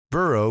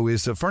Burrow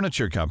is a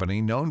furniture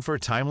company known for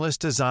timeless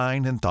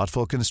design and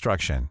thoughtful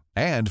construction,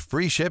 and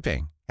free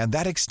shipping, and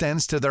that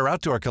extends to their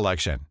outdoor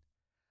collection.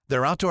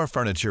 Their outdoor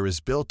furniture is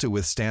built to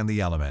withstand the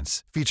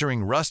elements,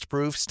 featuring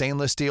rust-proof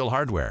stainless steel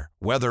hardware,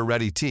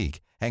 weather-ready teak,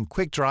 and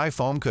quick-dry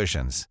foam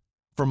cushions.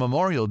 For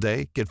Memorial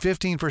Day, get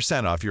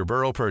 15% off your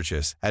Burrow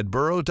purchase at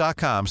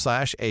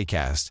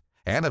burrow.com/acast,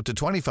 and up to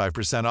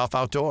 25% off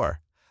outdoor.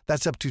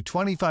 That's up to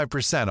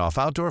 25% off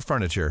outdoor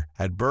furniture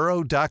at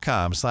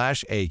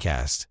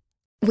burrow.com/acast.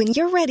 When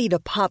you're ready to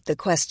pop the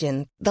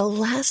question, the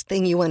last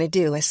thing you want to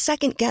do is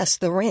second-guess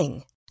the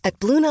ring. At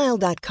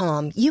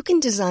BlueNile.com, you can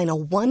design a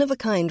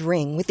one-of-a-kind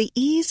ring with the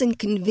ease and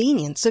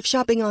convenience of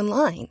shopping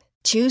online.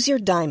 Choose your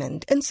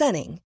diamond and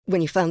setting. When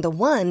you find the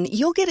one,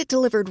 you'll get it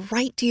delivered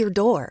right to your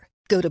door.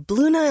 Go to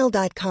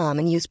BlueNile.com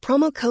and use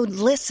promo code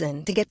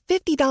LISTEN to get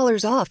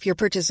 $50 off your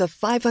purchase of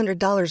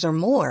 $500 or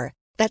more.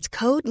 That's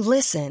code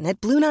LISTEN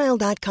at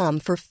BlueNile.com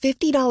for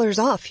 $50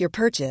 off your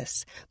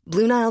purchase.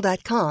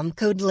 BlueNile.com,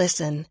 code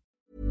LISTEN.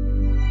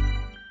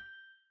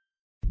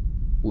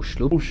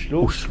 Oslo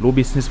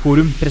Business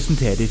Forum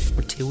presenterer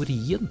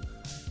teorien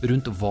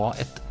rundt hva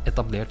et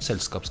etablert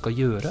selskap skal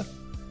gjøre.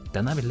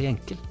 Den er veldig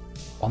enkel.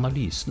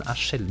 Analysen er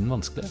sjelden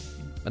vanskelig.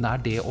 Men det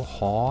er det å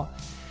ha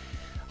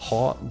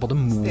både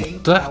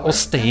motet og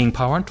staying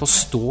poweren til å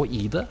stå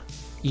i det,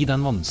 i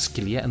den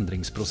vanskelige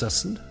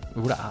endringsprosessen,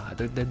 hvor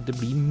det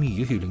blir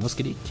mye hyling og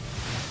skrik.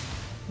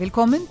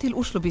 Velkommen til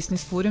Oslo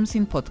Business Forum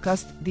sin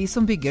podcast De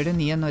som bygger det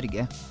nye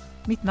Norge.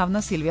 Mitt navn er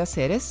Silvia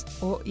Ceres,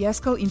 og jeg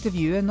skal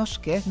intervjue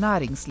norske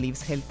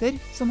næringslivshelter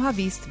som har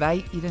vist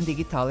vei i den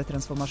digitale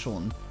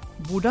transformasjonen.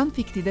 Hvordan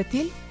fikk de det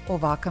til, og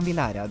hva kan vi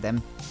lære av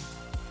dem?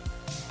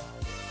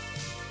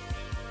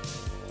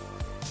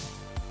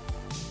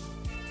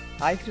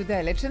 Hei, Trude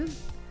Eilertsen.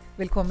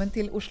 Velkommen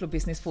til Oslo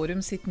Business Forum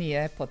sitt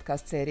nye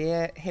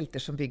podcastserie Helter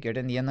som bygger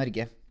det nye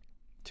Norge.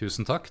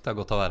 Tusen takk, det er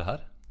godt å være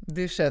her.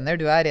 Du skjønner,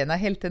 du er en av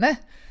heltene.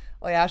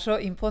 Og jeg er så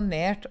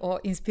imponert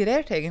og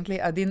inspirert egentlig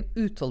av din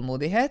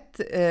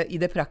utålmodighet i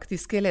det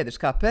praktiske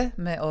lederskapet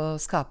med å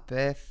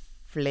skape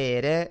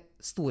flere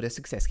store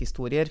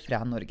suksesshistorier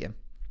fra Norge.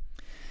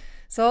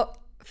 Så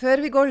før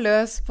vi går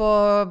løs på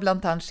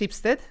blant annet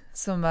Schibsted,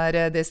 som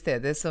er det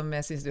stedet som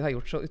jeg synes du har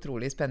gjort så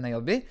utrolig spennende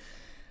jobb i,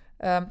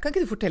 kan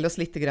ikke du fortelle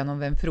oss litt om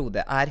hvem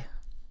Frode er?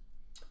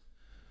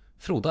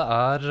 Frode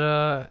er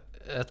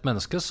et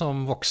menneske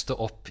som vokste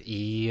opp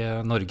i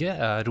Norge. Jeg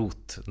er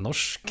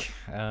rotnorsk.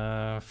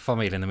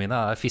 Familiene mine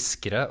er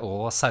fiskere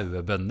og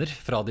sauebønder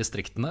fra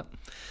distriktene,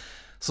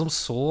 som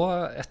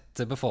så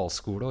etter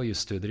befalsskole og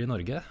jusstudier i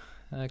Norge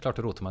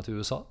klarte å rote meg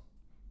til USA.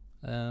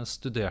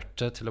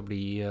 Studerte til å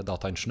bli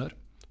dataingeniør.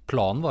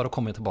 Planen var å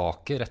komme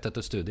tilbake rett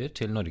etter studier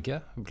til Norge,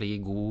 bli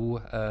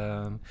god,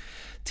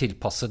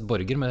 tilpasset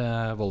borger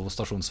med Volvo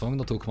stasjonsvogn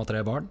og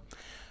 2,3 barn.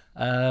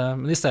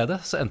 Men i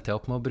stedet så endte jeg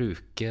opp med å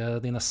bruke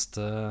de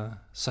neste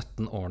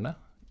 17 årene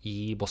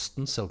i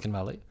Boston, Silicon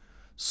Valley,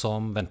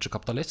 som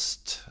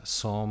venturekapitalist,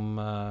 som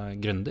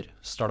gründer,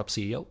 startup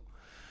CEO.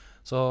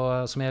 Så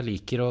som jeg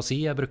liker å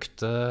si, jeg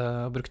brukte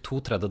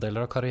 2/3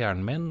 av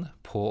karrieren min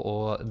på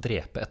å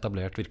drepe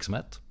etablert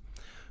virksomhet.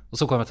 Og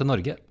så kom jeg til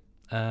Norge.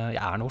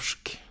 Jeg er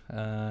norsk.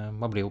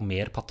 Man blir jo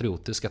mer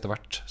patriotisk etter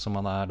hvert som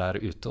man er der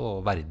ute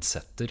og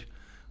verdsetter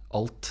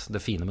alt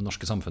det fine med det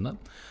norske samfunnet.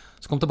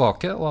 Så kom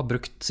tilbake og har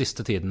brukt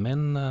siste tiden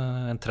min,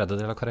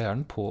 1/3 av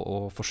karrieren, på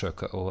å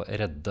forsøke å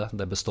redde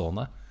det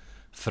bestående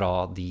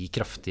fra de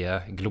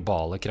kraftige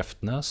globale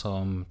kreftene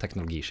som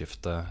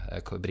teknologiskiftet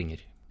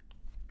bringer.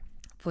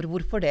 For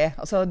hvorfor det?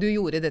 Altså, du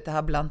gjorde dette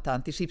her blant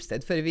annet i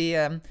Schibsted. Før vi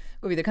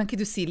går videre, kan ikke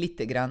du si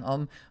litt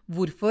om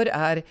hvorfor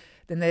er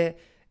denne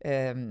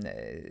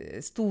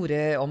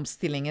store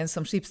omstillingen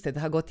som Schibsted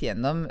har gått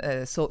gjennom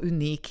så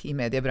unik i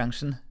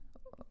mediebransjen?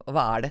 Og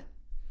hva er det?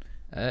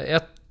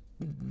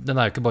 Den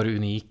er jo ikke bare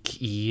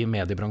unik i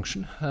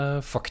mediebransjen.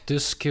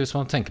 Faktisk, hvis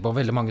man tenker på,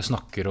 veldig mange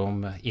snakker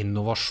om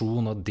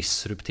innovasjon og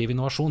disruptiv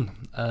innovasjon.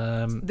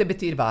 Det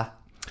betyr hva?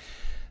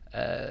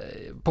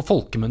 På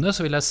folkemunne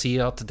så vil jeg si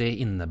at det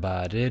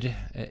innebærer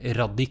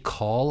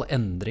radikal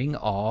endring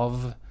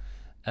av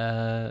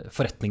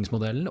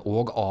forretningsmodellen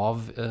og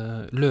av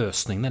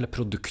løsningene eller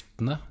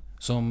produktene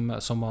som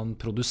man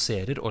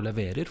produserer og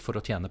leverer for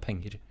å tjene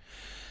penger.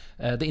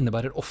 Det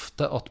innebærer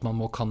ofte at man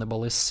må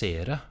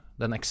kannibalisere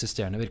den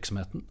eksisterende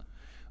virksomheten,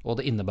 og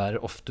det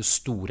innebærer ofte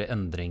store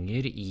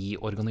endringer i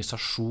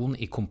organisasjon,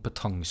 i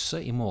kompetanse,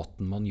 i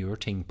måten man gjør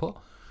ting på,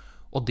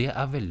 og det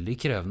er veldig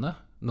krevende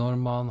når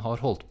man har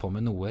holdt på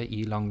med noe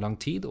i lang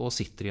tid og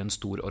sitter i en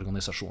stor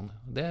organisasjon.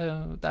 Det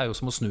er jo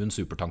som å snu en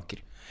supertanker.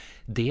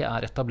 Det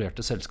er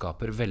etablerte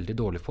selskaper veldig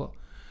dårlig på.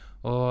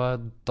 Og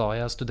da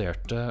jeg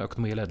studerte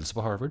økonomi og ledelse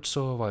på Harvard,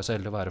 så var jeg så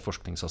heldig å være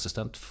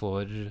forskningsassistent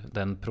for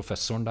den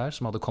professoren der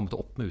som hadde kommet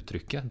opp med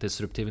uttrykket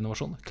disruptiv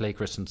innovasjon, Clay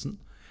Christensen.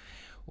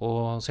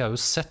 Og så jeg har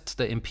jo sett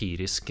det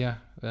empiriske,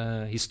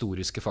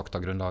 historiske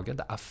faktagrunnlaget.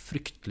 Det er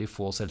fryktelig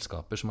få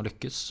selskaper som har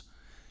lykkes.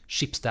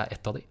 Schibsted er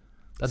ett av de.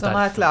 Som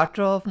er klart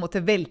å på en måte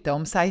velte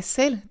om seg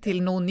selv til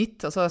noe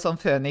nytt, altså sånn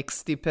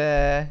Phoenix-type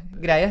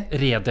greie.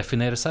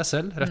 Redefinere seg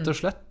selv, rett og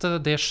slett.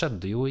 Det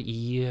skjedde jo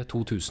i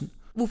 2000.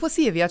 Hvorfor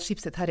sier vi at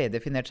Schibsted har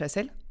redefinert seg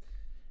selv?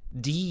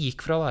 De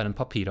gikk fra å være en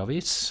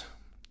papiravis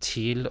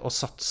til å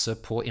satse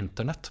på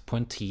internett på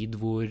en tid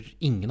hvor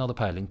ingen hadde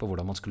peiling på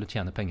hvordan man skulle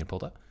tjene penger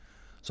på det.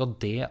 Så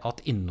det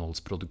at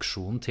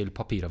innholdsproduksjonen til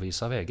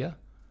papiravisa VG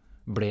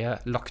ble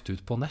lagt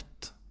ut på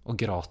nett og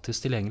gratis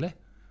tilgjengelig,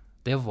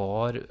 det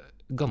var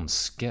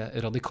ganske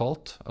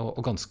radikalt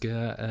og ganske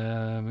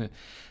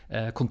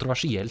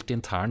kontroversielt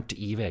internt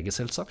i VG,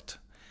 selvsagt.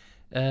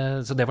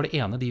 Så det var det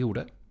ene de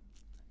gjorde.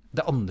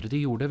 Det andre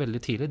de gjorde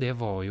veldig tidlig, det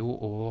var jo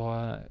å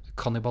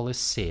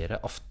kannibalisere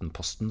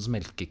Aftenpostens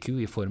melkeku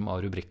i form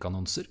av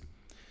rubrikkannonser.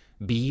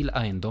 Bil,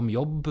 eiendom,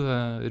 jobb,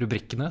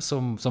 rubrikkene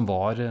som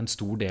var en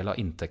stor del av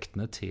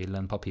inntektene til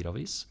en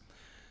papiravis.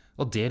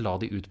 Og det la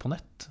de ut på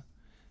nett.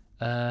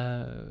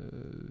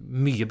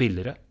 Mye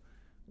billigere.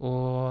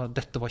 Og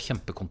dette var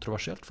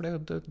kjempekontroversielt, for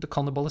det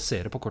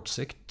kannibaliserer på kort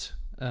sikt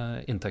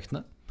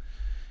inntektene.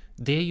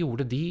 Det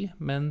gjorde de,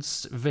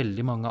 mens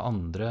veldig mange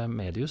andre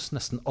mediehus,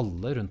 nesten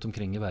alle rundt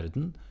omkring i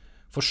verden,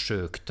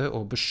 forsøkte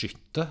å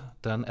beskytte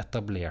den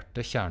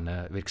etablerte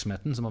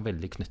kjernevirksomheten som var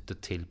veldig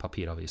knyttet til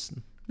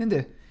papiravisen. Men du,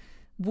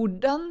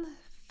 hvordan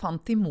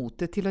fant de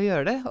motet til å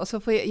gjøre det? Altså,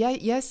 for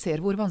jeg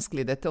ser hvor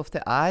vanskelig dette ofte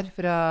er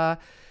fra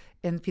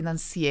en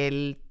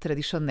finansiell,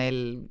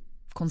 tradisjonell,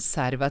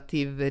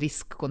 konservativ,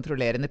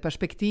 riskkontrollerende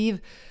perspektiv.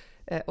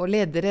 Og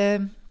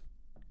ledere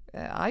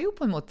er jo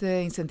på en måte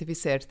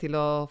insentifisert til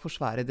å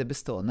forsvare det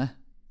bestående.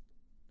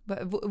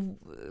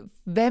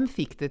 Hvem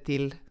fikk det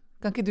til?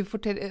 Kan ikke du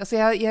fortelle? Altså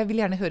jeg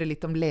vil gjerne høre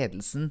litt om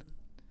ledelsen.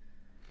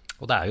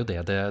 Og det er jo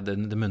det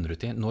munner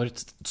ut i. Når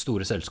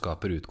store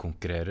selskaper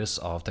utkonkurreres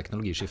av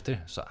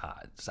teknologiskifter, så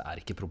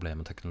er ikke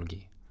problemet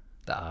teknologi.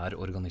 Det er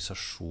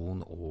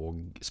organisasjon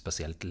og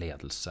spesielt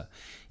ledelse.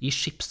 I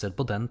Schibsted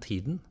på den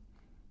tiden,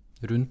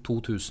 rundt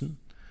 2000,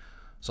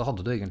 så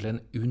hadde du egentlig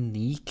en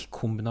unik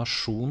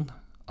kombinasjon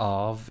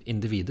av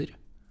individer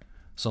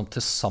som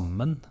til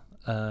sammen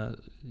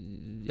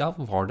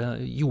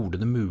gjorde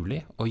det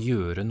mulig å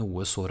gjøre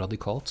noe så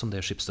radikalt som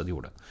det Schibsted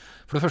gjorde.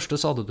 For det første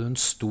så hadde du en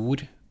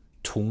stor,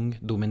 tung,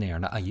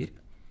 dominerende eier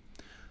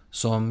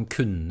som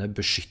kunne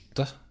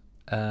beskytte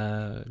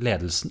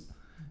ledelsen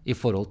i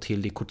forhold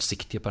til de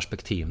kortsiktige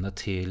perspektivene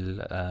til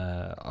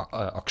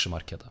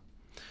aksjemarkedet.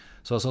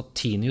 Så altså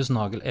Tinius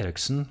Nagel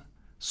Eriksen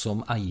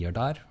som eier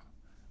der,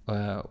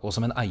 og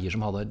som en eier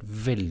som hadde et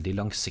veldig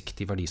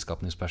langsiktig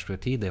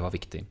verdiskapningsperspektiv, det var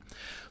viktig.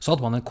 Så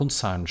hadde man en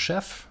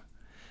konsernsjef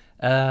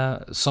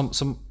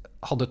som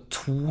hadde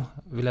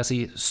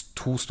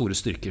to store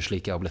styrker,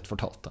 slik jeg har blitt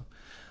fortalt det.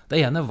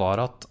 Det ene var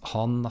at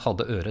han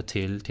hadde øre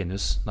til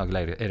Tinius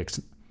Nagel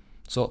Eriksen.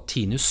 Så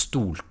Tinius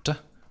stolte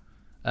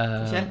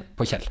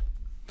på Kjell.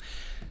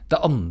 Det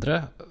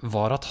andre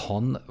var at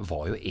han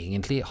var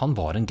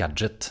en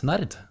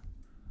gadget-nerd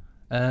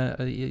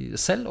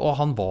selv, og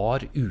han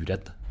var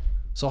uredd.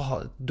 Så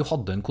du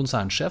hadde en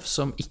konsernsjef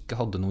som ikke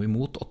hadde noe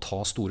imot å ta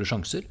store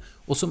sjanser,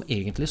 og som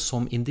egentlig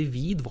som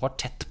individ var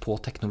tett på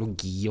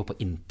teknologi og på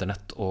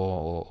internett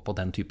og på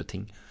den type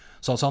ting.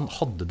 Så altså han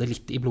hadde det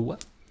litt i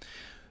blodet.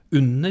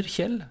 Under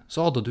Kjell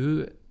så hadde du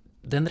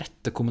den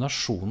rette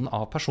kombinasjonen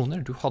av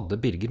personer. Du hadde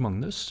Birger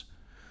Magnus,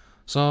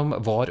 som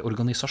var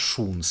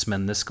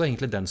organisasjonsmenneske, og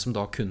egentlig den som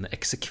da kunne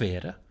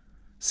eksekvere,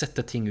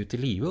 sette ting ut i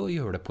livet og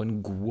gjøre det på en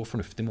god og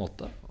fornuftig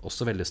måte,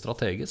 også veldig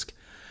strategisk.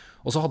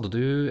 Og så hadde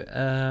du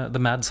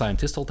The Mad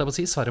Scientist, holdt jeg på å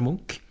si, Sverre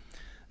Munch,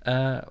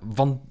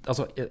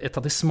 et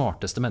av de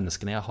smarteste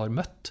menneskene jeg har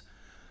møtt,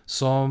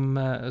 som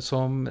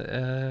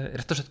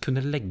rett og slett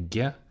kunne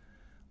legge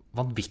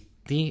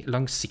vanvittig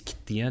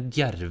langsiktige,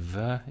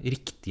 djerve,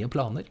 riktige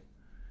planer.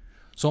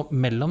 Så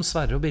mellom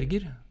Sverre og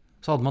Birger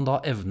så hadde man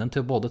da evnen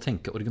til å både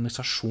tenke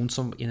organisasjon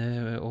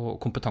og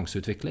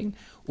kompetanseutvikling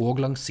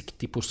og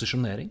langsiktig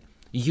posisjonering.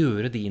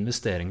 Gjøre de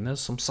investeringene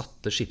som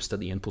satte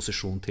Schibsted i en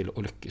posisjon til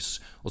å lykkes.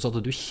 Og så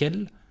hadde du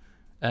Kjell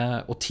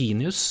og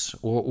Tinius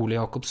og Ole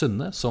Jakob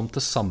Sunde, som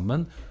til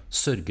sammen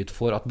sørget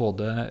for at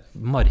både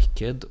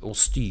marked og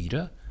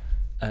styre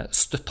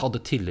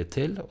hadde tillit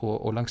til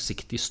og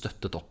langsiktig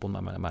støttet opp om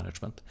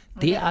management.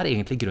 Det er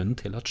egentlig grunnen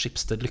til at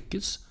Schibsted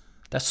lykkes.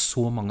 Det er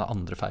så mange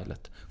andre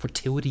feilet. For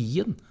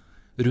teorien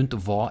rundt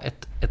hva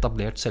et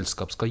etablert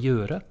selskap skal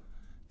gjøre,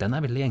 den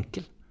er veldig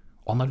enkel.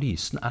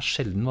 Analysen er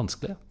sjelden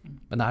vanskelig,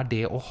 men det er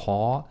det å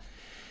ha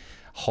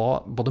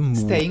både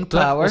motet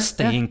og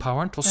staying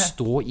power til å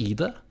stå i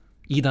det,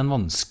 i den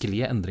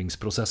vanskelige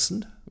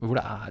endringsprosessen, hvor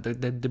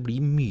det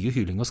blir mye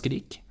hyling og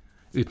skrik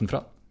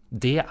utenfra.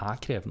 Det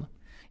er krevende.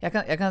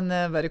 Jeg kan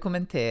bare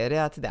kommentere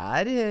at det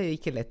er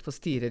ikke lett for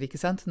styrer, ikke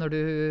sant? Når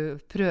du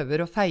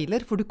prøver og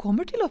feiler, for du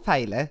kommer til å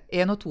feile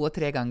 1, 2 og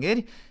 3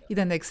 ganger i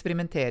denne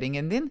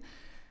eksperimenteringen din,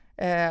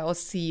 og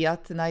si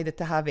at nei,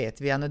 dette her vet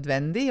vi er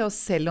nødvendig, og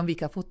selv om vi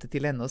ikke har fått det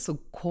til ennå, så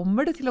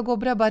kommer det til å gå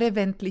bra. Bare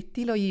vent litt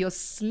til og gi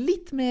oss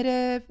litt mer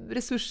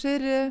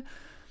ressurser.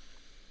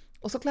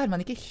 Og så klarer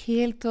man ikke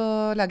helt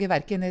å lage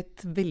hverken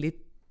et veldig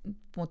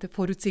på en måte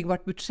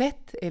forutsigbart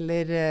budsjett,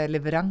 eller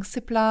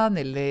leveranseplan,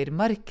 eller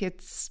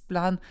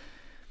markedsplan.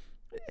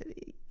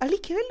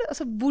 Allikevel,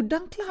 altså,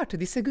 hvordan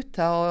klarte disse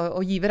gutta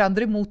å gi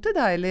hverandre motet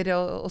da, eller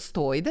å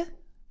stå i det?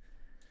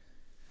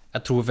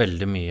 Jeg tror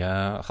veldig mye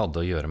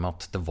hadde å gjøre med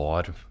at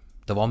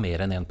det var mer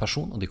enn en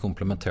person, og de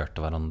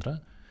komplementerte hverandre.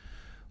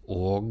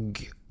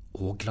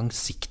 Og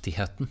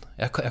langsiktigheten.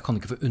 Jeg kan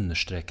ikke få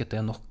understreket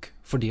det nok.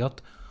 Fordi at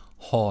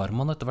har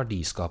man et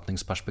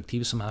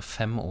verdiskapningsperspektiv som er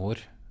 5 år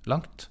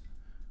langt,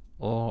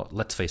 og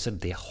let's face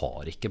it, det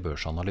har ikke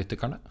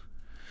børsanalytikerne.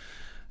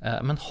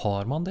 Men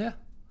har man det,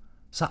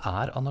 så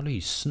er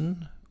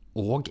analysen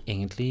og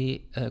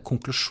egentlig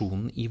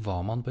konklusjonen i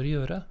hva man bør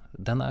gjøre,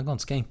 den er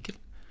ganske enkel.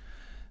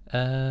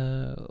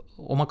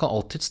 Og man kan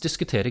alltids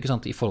diskutere, ikke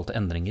sant, i forhold til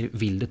endringer.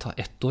 Vil det ta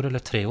 1 år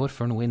eller 3 år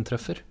før noe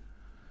inntreffer?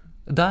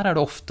 Der er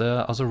det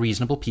ofte, altså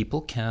reasonable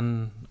people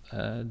can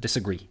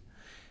disagree.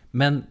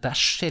 Men det er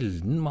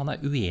sjelden man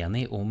er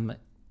uenig om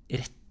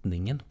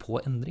retningen på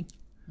endring.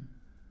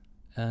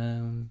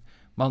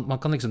 Man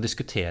kan liksom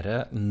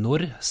diskutere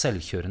når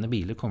selvkjørende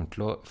biler kommer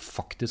til å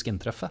faktisk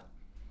inntreffe.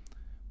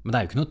 Men det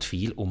er jo ikke noe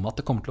tvil om at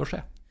det kommer til å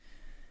skje.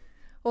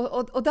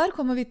 Og der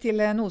kommer vi til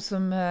noe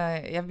som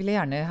jeg ville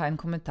gjerne ha en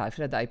kommentar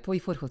fra deg på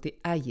i forhold til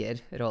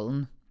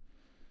eierrollen.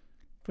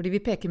 Fordi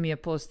vi peker mye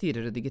på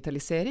styrer og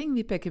digitalisering,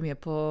 vi peker mye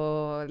på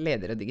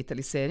leder og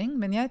digitalisering,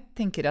 men jeg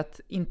tenker at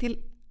inntil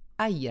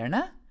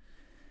eierne,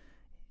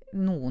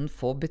 noen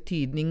få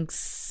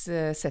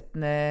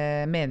betydningssettende,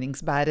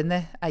 meningsbærende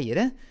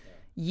eiere,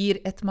 gir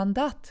et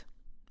mandat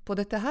på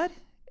dette her,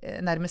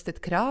 nærmest et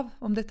krav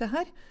om dette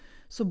her,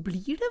 så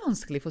blir det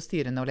vanskelig for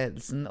styrene og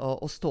ledelsen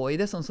å stå i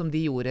det, sånn som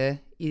de gjorde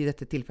i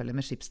dette tilfellet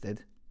med Schibsted.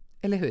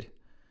 Eller hur?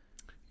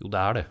 Jo, det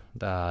er det.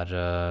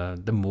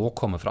 Det må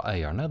komme fra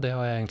eierne. Det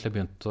har jeg egentlig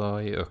begynt å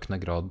i økende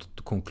grad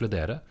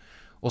konkludere.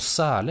 Og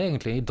særlig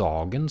egentlig i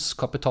dagens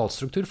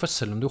kapitalstruktur, for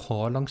selv om du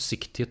har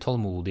langsiktige,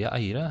 tålmodige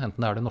eiere, enten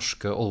det er det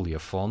norske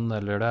oljefond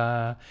eller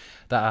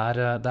det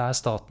er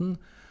staten,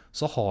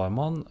 så har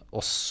man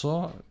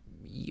også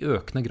i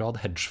økende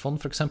grad hedgefond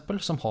for eksempel,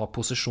 som har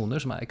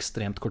posisjoner som er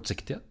ekstremt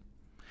kortsiktige.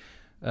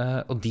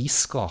 Og de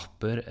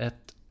skaper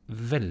et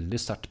veldig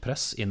sterkt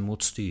press inn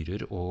mot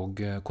styrer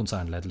og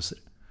konsernledelser.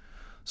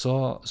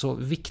 Så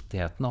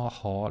viktigheten av å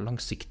ha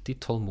langsiktig,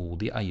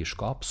 tålmodig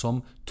eierskap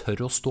som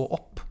tør å stå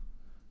opp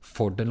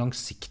for den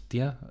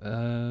langsiktige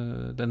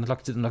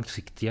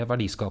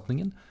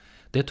verdiskapningen,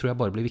 det tror jeg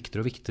bare blir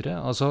viktigere og viktigere.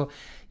 Altså,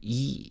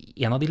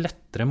 en av de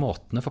lettere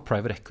måtene for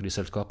private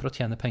equity-selskaper å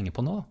tjene penger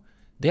på nå,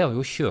 det er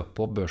jo å kjøpe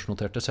opp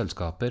børsnoterte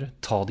selskaper,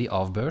 ta de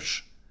av børs,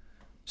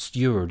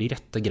 gjøre de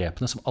rette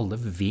grepene som alle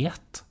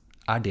vet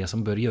er det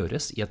som bør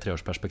gjøres i et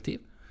 3-årsperspektiv,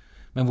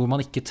 men hvor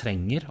man ikke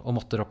trenger å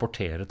måtte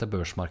rapportere til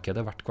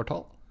børsmarkedet hvert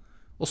kvartal,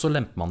 og så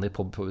lemper man de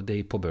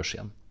på børs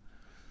igjen.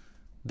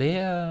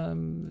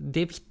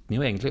 Det vitner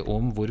jo egentlig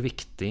om hvor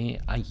viktig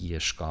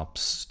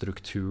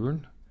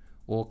eierskapsstrukturen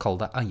og kall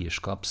det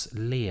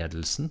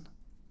eierskapsledelsen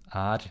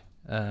er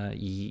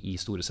i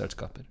store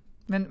selskaper.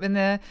 Men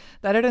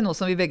der er det noe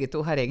som vi begge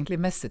to har egentlig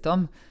messet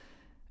om.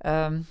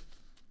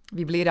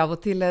 Vi blir av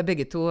og til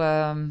begge to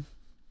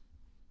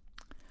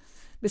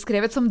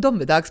beskrevet som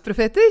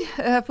dommedagsprofeter,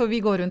 for vi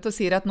går rundt og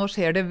sier at nå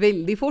skjer det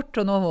veldig fort,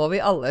 og nå må vi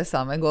alle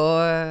sammen gå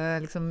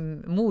liksom,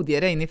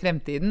 modigere inn i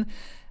fremtiden.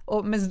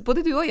 Men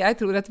både du og jeg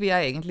tror at vi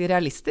er egentlig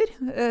realister.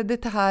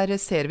 Dette her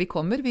ser vi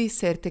kommer, vi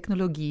ser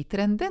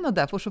teknologitrenden, og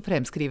derfor så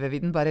fremskriver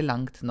vi den bare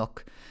langt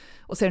nok,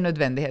 og ser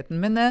nødvendigheten.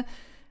 Men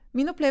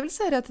min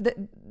opplevelse er at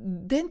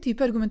den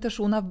type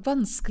argumentasjon er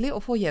vanskelig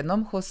å få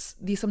gjennom hos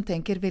de som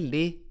tenker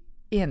veldig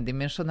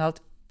endimensjonalt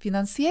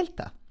finansielt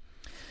da.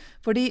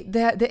 Fordi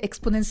det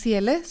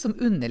eksponentielle som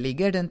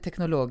underligger det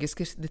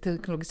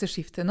teknologiske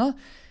skiftet nå,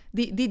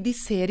 de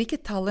ser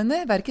ikke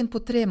tallene, hverken på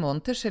 3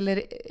 måneders eller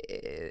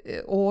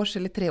års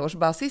eller 3-års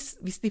basis,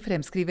 hvis de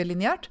fremskriver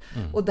lineært,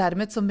 og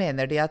dermed så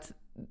mener de at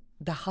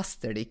det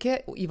haster det ikke,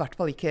 og i hvert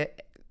fall ikke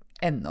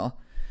ennå.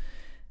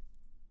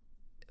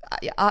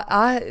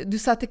 Du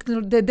sa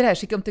det dreier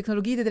seg ikke om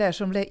teknologi, det dreier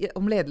seg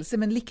om ledelse,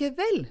 men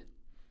likevel.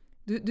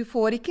 Du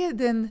får ikke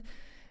den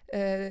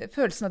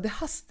følelsen av det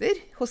haster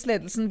hos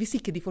ledelsen hvis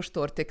ikke de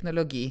forstår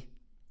teknologi.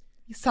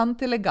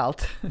 Sant eller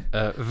galt?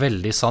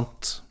 Veldig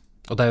sant.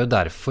 Og det er jo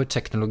derfor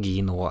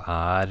teknologi nå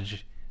er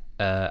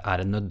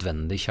en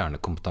nødvendig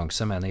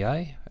kjernekompetanse, mener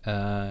jeg.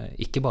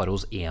 Ikke bare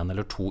hos 1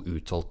 eller 2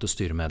 utvalgte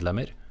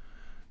styremedlemmer,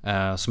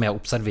 som jeg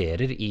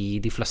observerer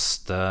i de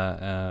fleste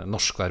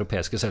norske og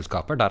europeiske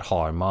selskaper. Der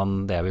har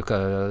man det vi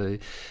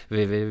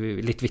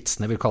litt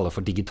vitsende vil kalle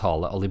for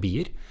digitale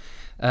alibier.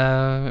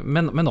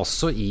 Men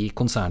også i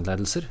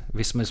konsernledelser,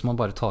 hvis man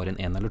bare tar inn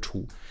 1 eller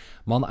 2.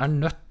 Man er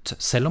nødt,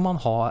 selv om man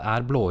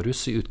er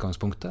blåruss i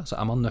utgangspunktet, så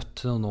er man nødt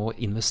til å nå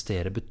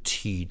investere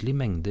betydelige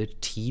mengder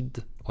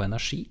tid og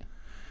energi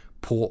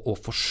på å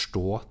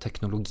forstå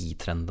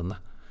teknologitrendene.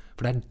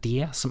 For det er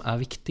det som er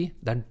viktig,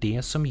 det er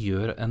det som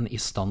gjør en i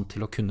stand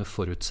til å kunne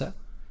forutse,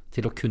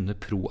 til å kunne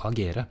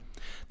proagere.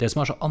 Det som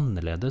er så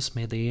annerledes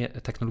med de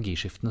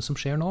teknologiskiftene som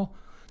skjer nå,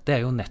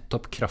 det jo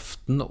nettopp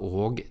kraften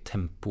og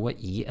tempoet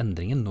i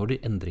endringen når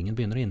endringen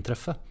begynner å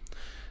inntreffe.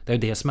 Det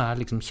jo det som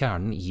liksom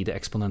kjernen i det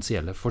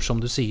eksponentielle. For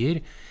som du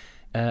sier,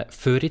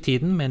 før i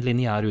tiden med en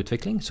lineær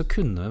utvikling, så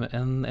kunne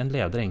en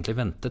leder egentlig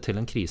vente til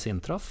en krise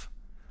inntraff.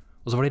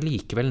 Og så var det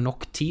likevel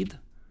nok tid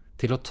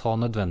til å ta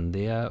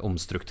nødvendige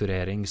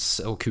omstrukturerings-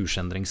 og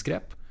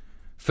kursendringsgrep,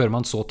 før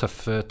man så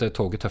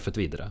toget tøffet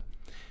videre.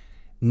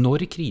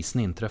 Når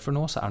krisen inntreffer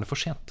nå, så det for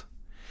sent.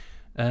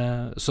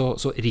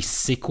 Så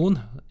risikoen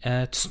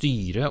et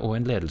styre og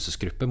en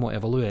ledelsesgruppe må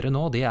evaluere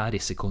nå, det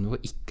risikoen ved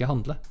å ikke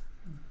handle.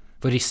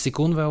 For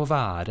risikoen ved å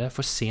være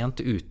for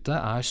sent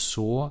ute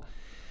så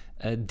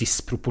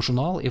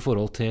disproporsjonal i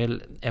forhold til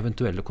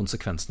eventuelle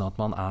konsekvensene at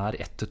man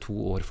 1 til 2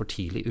 år for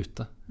tidlig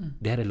ute.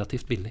 Det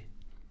relativt billig.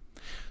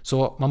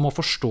 Så man må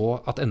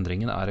forstå at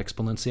endringen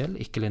eksponentiell,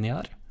 ikke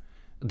lineær.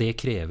 Det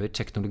krever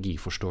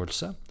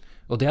teknologiforståelse.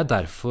 Og det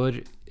derfor,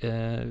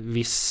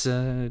 hvis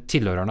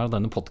tilhørerne av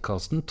denne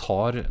podcasten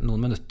tar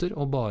noen minutter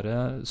og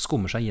bare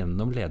skummer seg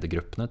gjennom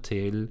ledergruppene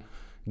til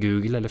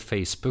Google eller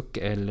Facebook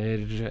eller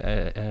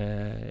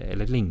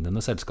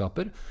lignende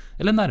selskaper,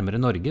 eller nærmere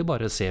Norge,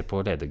 bare ser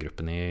på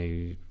ledergruppen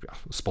i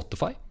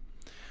Spotify,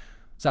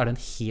 så det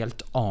en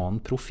helt annen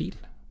profil.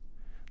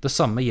 Det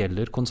samme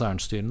gjelder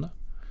konsernstyrene.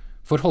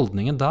 For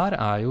holdningen der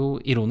jo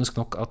ironisk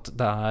nok at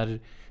det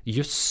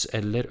juss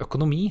eller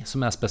økonomi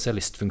som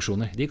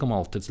spesialistfunksjoner. De kan man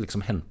alltid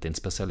liksom hente inn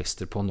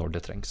spesialister på når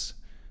det trengs.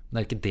 Men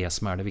det ikke det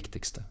som det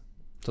viktigste.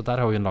 Så der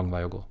har vi en lang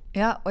vei å gå.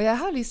 Ja, og jeg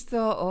har lyst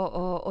til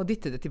å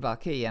dytte det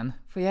tilbake igjen.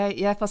 For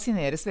jeg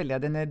fascineres veldig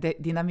av denne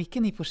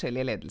dynamikken i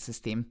forskjellige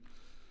ledelsesteam.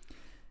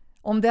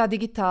 Om det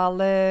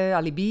digitale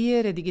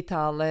alibier,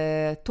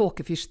 digitale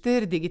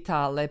tåkefyrster,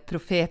 digitale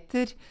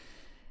profeter.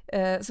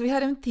 Så vi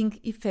har en ting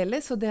i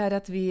felles, og det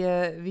at vi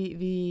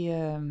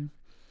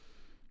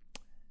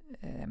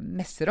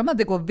messer om at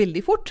det går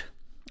veldig fort,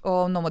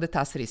 og nå må det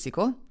tas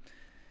risiko.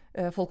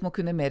 Folk må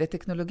kunne mer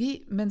teknologi,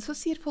 men så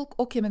sier folk,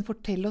 ok, men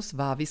fortell oss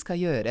hva vi skal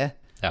gjøre.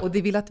 Ja. Og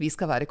de vil at vi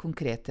skal være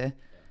konkrete.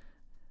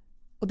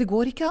 Og det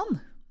går ikke an.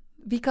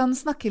 Vi kan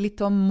snakke litt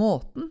om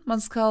måten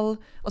man skal...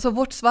 Altså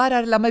vårt svar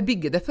la meg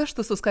bygge det først,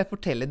 og så skal jeg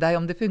fortelle deg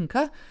om det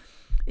funker.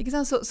 Ikke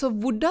sant? Så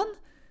hvordan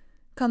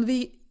kan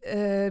vi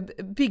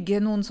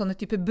bygge noen sånne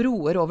type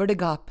broer over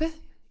det gapet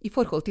i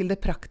forhold til det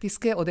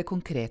praktiske og det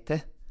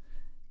konkrete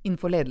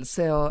innenfor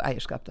ledelse og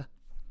eierskap? Da?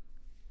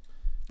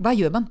 Hva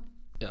gjør man?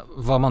 Ja,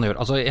 hva man gjør?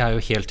 Altså, jeg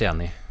jo helt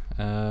enig.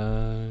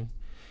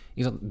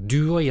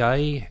 Du og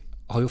jeg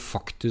har jo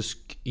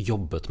faktisk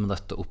jobbet med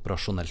dette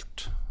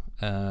operasjonelt.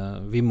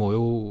 Vi må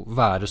jo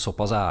være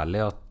såpass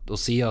ærlige og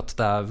si at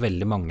det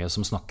veldig mange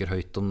som snakker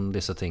høyt om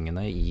disse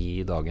tingene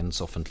i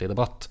dagens offentlige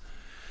debatt,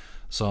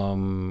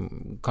 som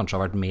kanskje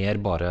har vært mer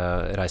bare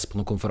reist på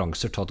noen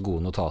konferanser, tatt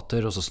gode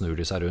notater, og så snur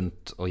de seg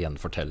rundt og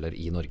gjenforteller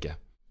i Norge.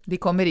 De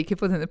kommer ikke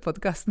på denne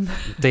podcasten.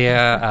 Det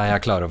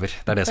jeg klar over.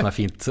 Det det som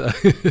fint.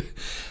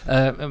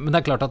 Men det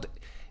klart at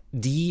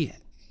de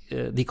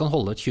kan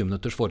holde et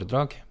 20-minutters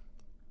foredrag,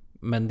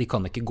 men de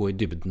kan ikke gå i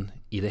dybden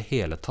i det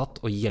hele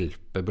tatt og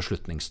hjelpe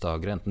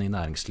beslutningstagere, enten i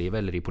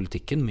næringslivet eller i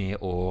politikken, med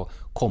å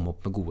komme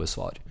opp med gode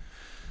svar.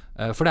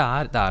 For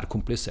det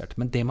komplisert.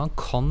 Men det man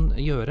kan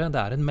gjøre,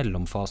 det en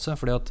mellomfase,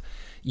 fordi at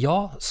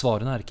ja,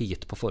 svarene ikke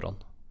gitt på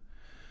forhånd.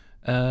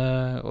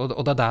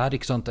 Og det der,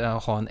 ikke sant,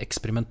 å ha en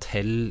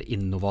eksperimentell,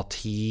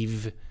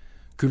 innovativ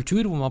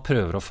kultur hvor man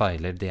prøver og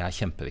feiler, det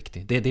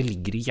kjempeviktig. Det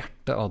ligger i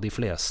hjertet av de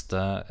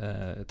fleste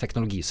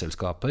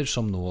teknologiselskaper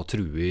som nå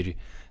truer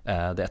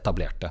det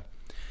etablerte.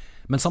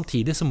 Men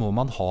samtidig så må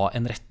man ha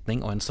en retning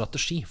og en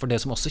strategi, for det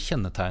som også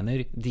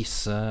kjennetegner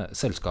disse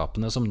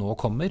selskapene som nå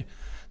kommer,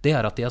 det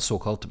at de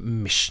såkalt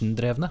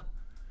mission-drevne.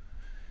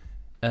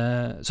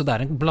 Så det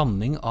en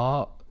blanding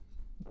av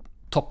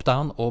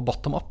top-down og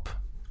bottom-up.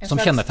 En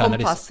slags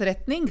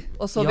kompassretning,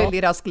 og så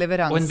veldig rask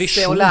leveranse og en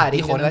visjon, og læring.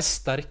 De har en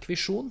sterk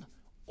visjon,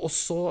 og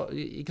så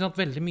ikke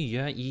sant, veldig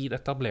mye i det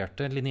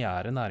etablerte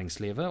lineære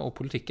næringslivet og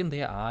politikken,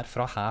 det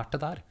fra her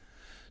til der.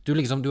 Du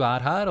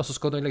her, og så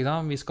skal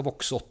vi skal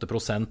vokse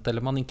 8%,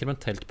 eller man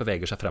inkrementelt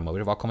beveger seg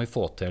fremover. Hva kan vi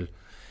få til?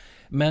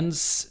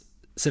 Mens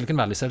Silicon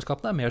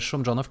Valley-selskapene mer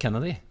som John F.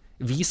 Kennedy.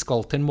 Vi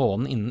skal til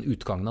månen innen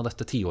utgangen av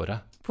dette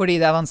 10-året. Fordi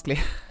det vanskelig.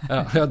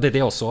 Ja,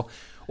 det også.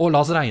 Og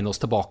la oss regne oss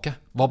tilbake.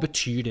 Hva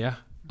betyr det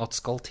at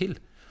skal til?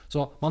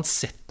 Så man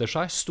setter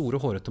seg store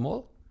hårete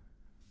mål,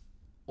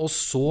 og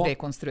så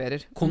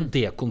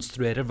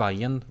dekonstruerer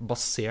veien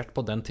basert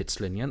på den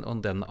tidslinjen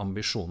og den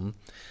ambisjonen.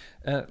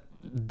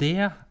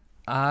 Det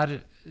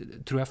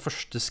tror jeg,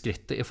 første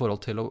skrittet i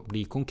forhold til å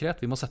bli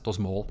konkret. Vi må sette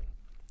oss mål.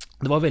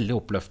 Det var veldig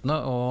oppløftende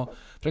å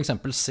for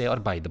eksempel se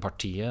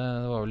Arbeiderpartiet,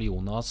 det var vel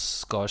Jonas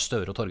Gahr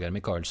Støre og Torgeir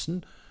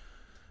Micaelsen,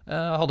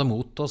 hadde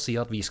mot til å si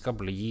at vi skal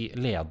bli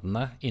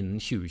ledende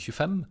innen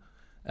 2025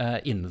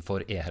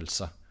 innenfor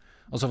e-helse.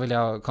 Og så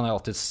kan jeg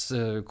alltid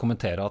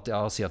kommentere at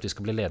si at vi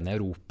skal bli ledende i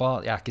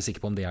Europa. Jeg ikke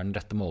sikker på om det den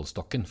rette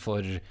målestokken,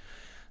 for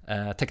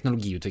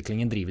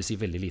Teknologiutviklingen drives i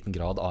veldig liten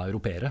grad av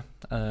europeere.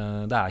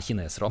 Det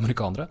kinesere og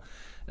amerikanere.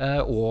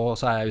 Og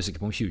så jeg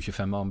usikker på om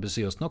 2025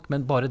 ambisiøst nok,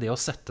 men bare det å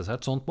sette seg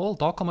et sånt mål,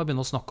 da kan man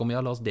begynne å snakke om,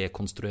 la oss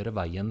dekonstruere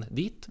veien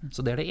dit.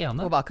 Så det det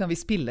ene. Og hva kan vi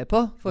spille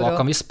på?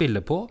 Kan vi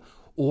spille på?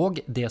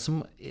 Og det som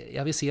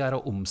jeg vil si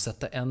å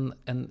omsette en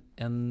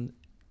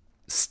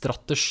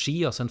strategi,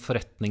 altså en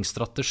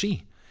forretningsstrategi,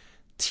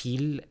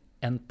 til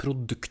en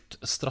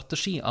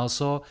produktstrategi.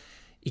 Altså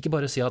ikke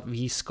bare si at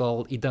vi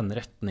skal i denne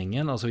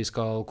retningen, altså vi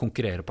skal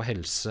konkurrere på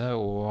helse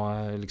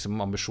og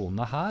liksom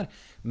ambisjonene her,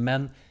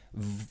 men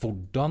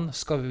hvordan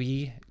skal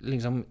vi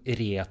liksom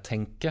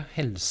retenke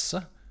helse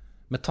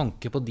med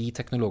tanke på de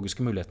teknologiske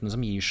mulighetene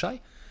som gir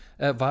seg?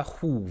 Hva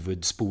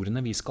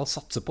hovedsporene vi skal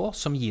satse på,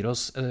 som gir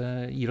oss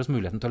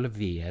muligheten til å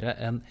levere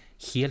en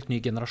helt ny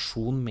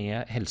generasjon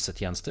med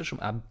helsetjenester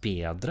som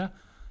bedre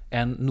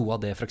enn noe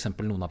av det for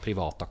eksempel noen av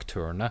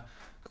privataktørene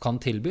kan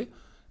tilby?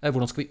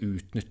 Hvordan skal vi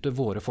utnytte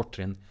våre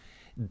fortrinn?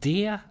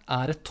 Det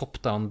et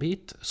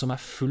top-down-bit som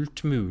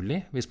fullt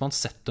mulig hvis man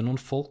setter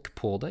noen folk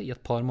på det i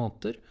et par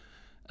måneder,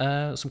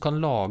 som kan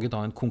lage da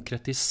en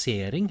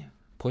konkretisering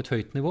på et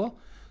høyt nivå,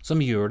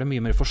 som gjør det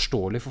mye mer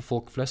forståelig for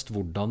folk flest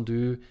hvordan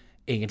du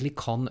egentlig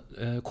kan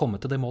komme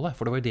til det målet.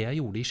 For det var jo det jeg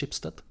gjorde i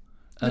Schibsted.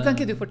 Men kan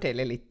ikke du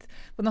fortelle litt?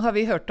 For nå har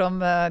vi hørt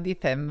om de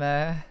 5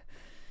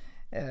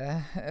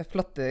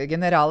 flotte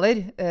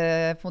generaler på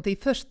en måte i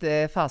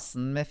første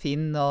fasen med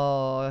Finn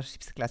og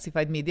Schibsted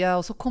Classified Media,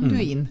 og så kom du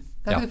inn.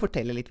 Kan du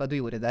fortelle litt hva du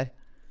gjorde der?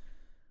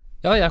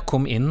 Ja, jeg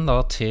kom inn da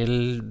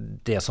til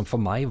det som for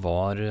meg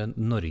var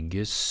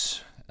Norges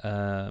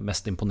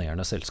mest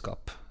imponerende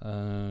selskap.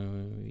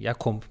 Jeg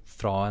kom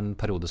fra en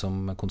periode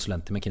som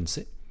konsulent i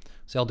McKinsey,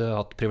 så jeg hadde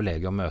hatt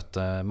privilegiet å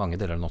møte mange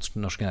deler av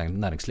norsk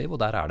næringsliv, og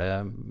der det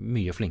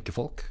mye flinke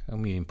folk og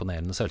mye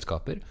imponerende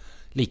selskaper.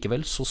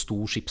 Likevel så sto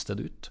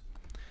Schibsted ut.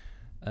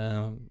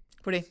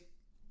 Fordi?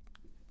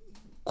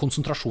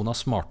 Konsentrasjon av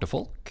smarte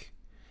folk,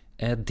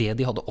 det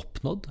de hadde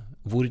oppnådd,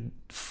 hvor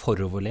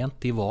foroverlent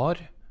de var,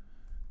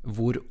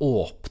 hvor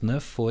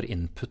åpne for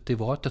input de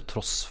var, til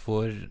tross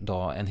for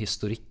da en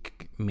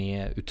historikk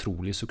med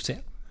utrolig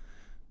suksess.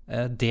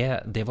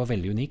 Det var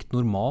veldig unikt.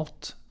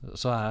 Normalt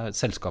så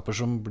selskaper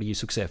som blir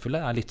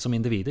suksessfulle, litt som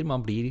individer.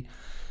 Man blir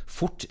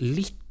fort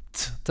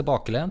litt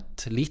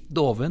tilbakelent, litt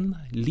doven,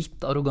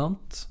 litt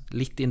arrogant,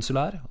 litt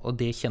insulær, og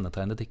det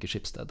kjennetegnet ikke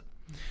Schibsted.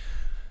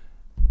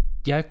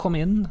 Jeg kom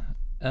inn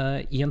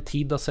i en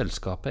tid da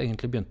selskapet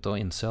egentlig begynte å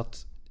innse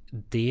at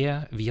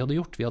det vi hadde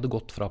gjort, vi hadde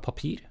gått fra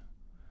papir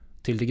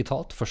til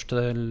digitalt, først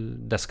til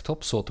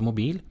desktop, så til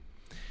mobil.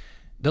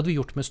 Det hadde vi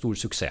gjort med stor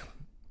suksess.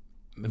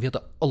 Men vi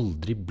hadde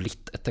aldri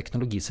blitt et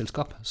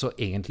teknologiselskap. Så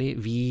egentlig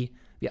vi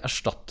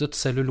erstattet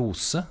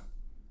cellulose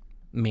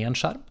med en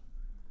skjerm,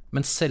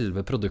 men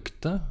selve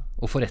produktet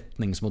og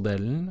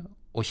forretningsmodellen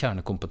og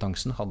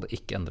kjernekompetansen hadde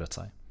ikke endret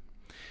seg.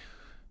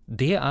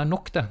 Det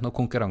nok det når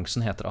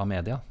konkurransen heter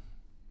A-media.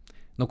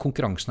 Når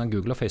konkurransen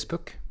Google og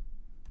Facebook,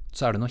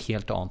 så det noe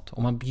helt annet.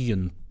 Og man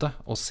begynte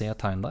å se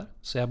tegn der.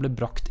 Så jeg ble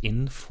brakt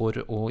inn for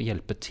å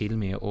hjelpe til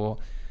med å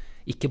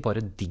ikke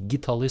bare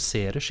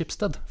digitalisere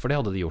Schibsted, for det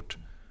hadde de gjort,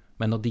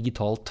 men å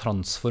digitalt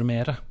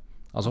transformere.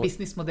 Altså,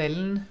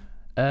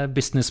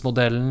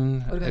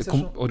 businessmodellen,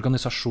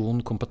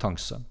 organisasjon,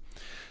 kompetanse.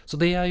 Så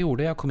det jeg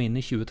gjorde, jeg kom inn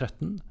i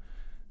 2013,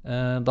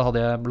 da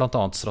hadde jeg blant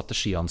annet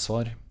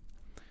strategiansvar.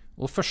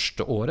 Og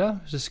første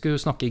året, hvis jeg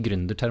skulle snakke i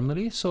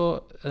gründerterminologi,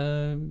 så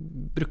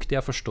brukte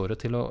jeg første året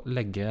til å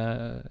legge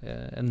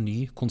en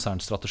ny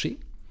konsernstrategi.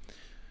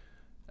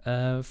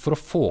 For å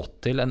få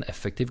til en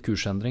effektiv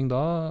kursendring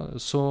da,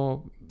 så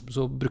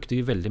brukte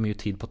vi veldig mye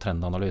tid på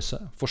trendanalyse,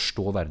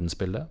 forstå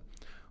verdensbildet,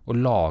 og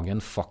lage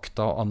en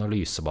fakta- og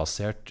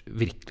analysebasert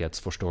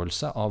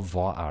virkelighetsforståelse av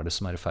hva det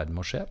som i ferd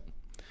med å skje.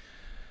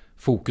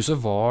 Fokuset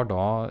var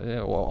da,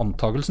 og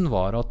antagelsen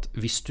var at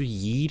hvis du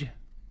gir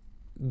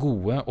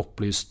gode,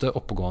 opplyste,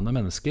 oppegående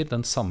mennesker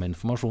den samme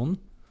informasjonen,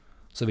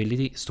 så vil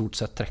de stort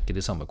sett trekke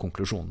de samme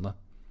konklusjonene.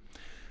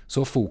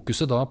 Så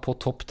fokuset da på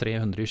topp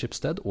 300 i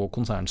Schibsted og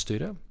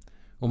konsernstyret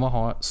om å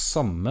ha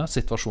samme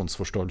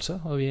situasjonsforståelse,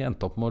 og vi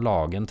endte opp med å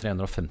lage en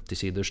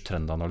 350-siders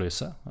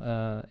trendanalyse.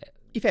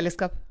 I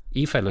fellesskap?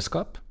 I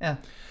fellesskap. Ja.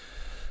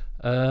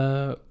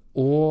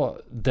 Og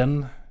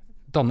den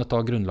dannet da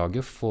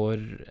grunnlaget for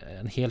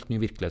en helt ny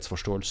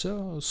virkelighetsforståelse,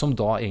 som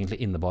da egentlig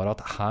innebar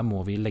at her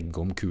må vi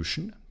legge om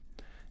kursen.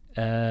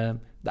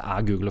 Det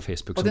Google og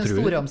Facebook som truer. Og den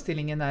store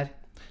omstillingen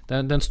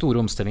Den store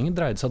omstillingen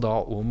dreide seg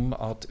da om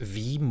at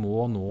vi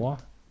må nå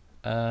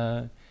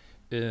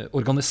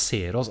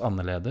organisere oss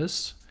annerledes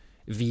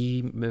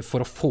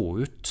for å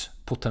få ut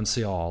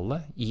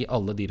potensialet i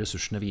alle de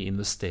ressursene vi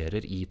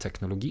investerer i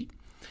teknologi.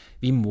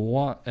 Vi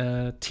må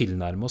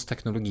tilnærme oss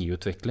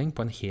teknologiutvikling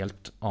på en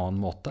helt annen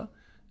måte.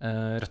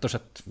 Rett og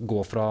slett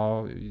gå fra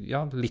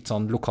litt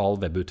sånn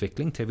lokal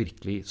webutvikling til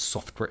virkelig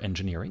software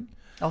engineering.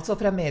 Altså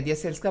fra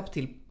medieselskap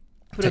til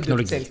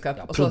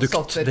produktselskap.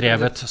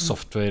 Produktdrevet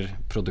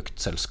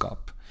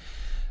softwareproduktselskap.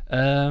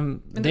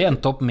 Det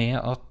endte opp med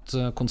at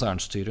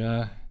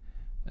konsernstyret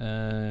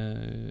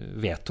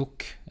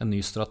vedtok en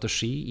ny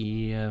strategi i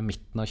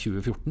midten av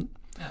 2014.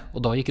 Og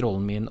da gikk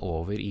rollen min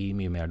over i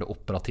mye mer det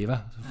operative.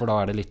 For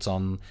da det litt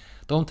sånn,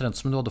 det omtrent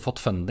som du hadde fått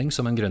funding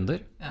som en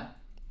gründer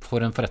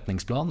for en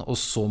forretningsplan, og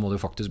så må du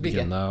faktisk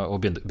begynne å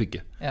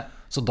bygge.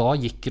 Så da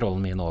gikk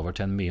rollen min over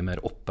til en mye mer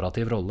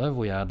operativ rolle,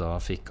 hvor jeg da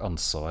fikk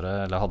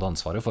hadde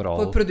ansvaret for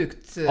all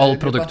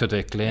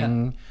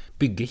produktutvikling,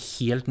 bygge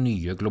helt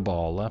nye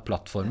globale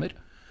plattformer,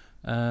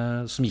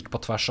 som gikk på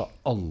tvers av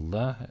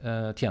alle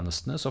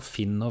tjenestene, så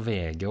Finn og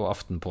VG og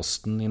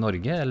Aftenposten i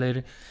Norge,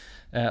 eller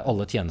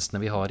alle tjenestene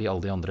vi har i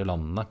alle de andre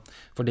landene.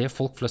 For det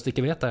folk flest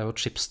ikke vet, jo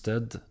at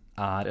Schibsted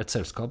et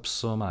selskap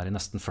som i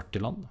nesten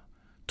 40 land.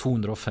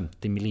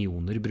 250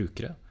 millioner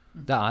brukere.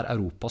 Det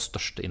Europas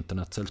største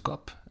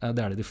internettselskap. Det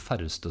det de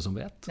færreste som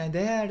vet. Nei,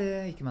 det det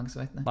ikke mange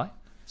som vet. Nei.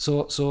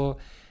 Så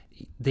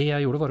det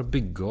jeg gjorde var å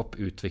bygge opp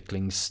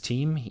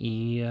utviklingsteam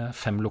i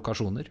 5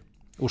 lokasjoner.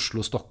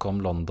 Oslo,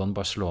 Stockholm, London,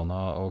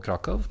 Barcelona og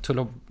Krakow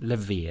til å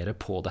levere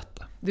på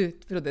dette. Du,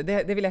 Frode,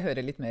 det vil jeg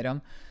høre litt mer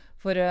om.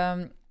 For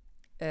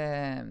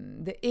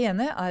det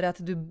ene at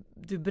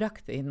du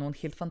brakte inn noen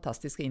helt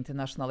fantastiske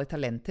internasjonale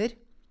talenter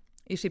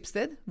i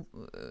Schibsted.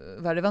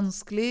 Var det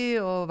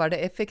vanskelig, og var det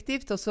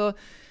effektivt?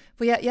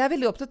 For jeg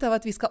veldig opptatt av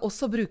at vi skal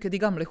også bruke de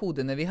gamle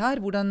hodene vi har.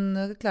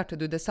 Hvordan klarte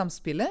du det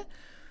samspillet?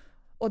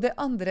 Og det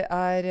andre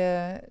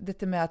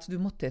dette med at du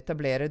måtte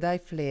etablere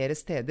deg flere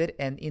steder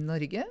enn i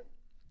Norge.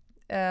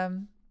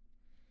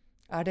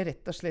 Det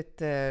rett og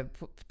slett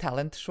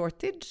talent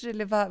shortage,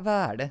 eller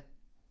hva det?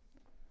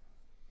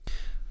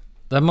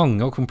 Det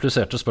mange og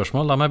kompliserte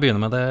spørsmål. La meg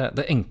begynne med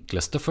det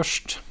enkleste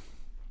først.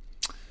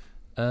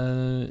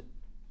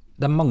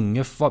 Det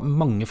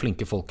mange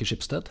flinke folk i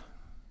Schibsted.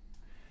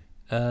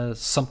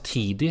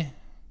 Samtidig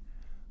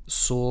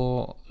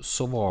så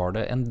var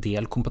det en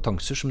del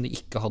kompetanser som de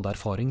ikke hadde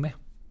erfaring med.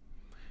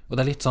 Og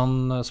det litt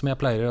sånn, som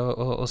jeg pleier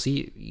å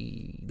si,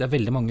 det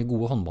veldig mange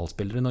gode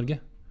håndballspillere i Norge.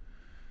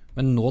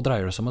 Men nå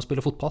dreier det seg om å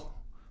spille fotball.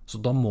 Så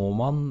da må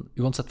man,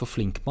 uansett hvor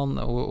flink man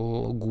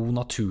og god,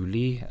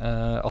 naturlig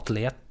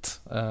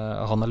atlet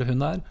han eller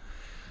hun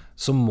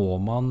så må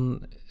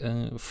man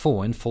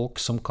få inn folk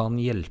som kan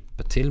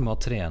hjelpe til med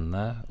å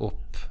trene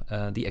opp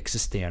de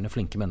eksisterende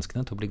flinke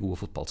menneskene til å bli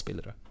gode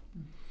fotballspillere.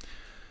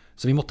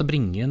 Så vi måtte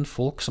bringe inn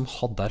folk som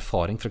hadde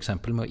erfaring for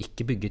eksempel med å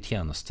ikke bygge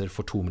tjenester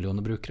for 2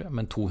 millioner brukere,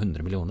 men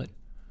 200 millioner.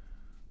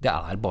 Det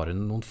bare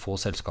noen få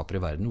selskaper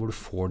i verden hvor du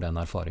får den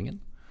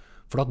erfaringen.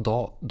 For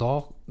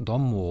da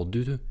må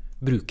du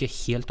bruke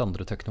helt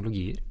andre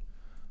teknologier.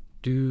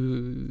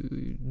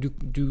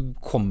 Du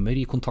kommer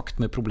i kontakt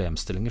med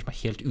problemstillinger som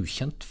helt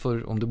ukjent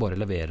for om du bare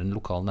leverer en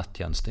lokal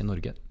nettjeneste i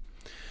Norge.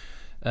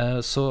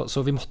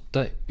 Så vi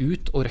måtte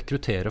ut og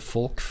rekruttere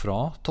folk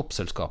fra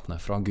toppselskapene,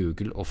 fra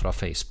Google og fra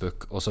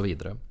Facebook og så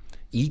videre,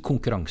 i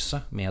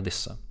konkurranse med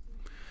disse.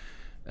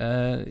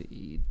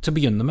 Til å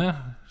begynne med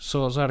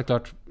så det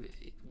klart,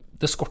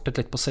 det skortet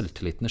litt på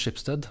selvtilliten i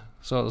Schibsted.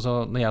 Så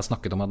når jeg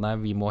snakket om at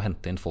vi må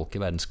hente inn folk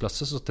i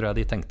verdensklasse, så tror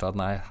jeg de tenkte at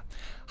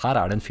her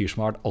det en fyr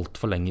som har vært alt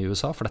for lenge i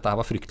USA, for dette her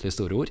var fryktelig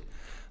store ord.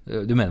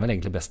 Du mener vel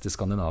egentlig best i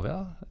Skandinavia.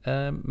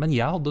 Men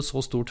jeg hadde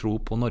så stor tro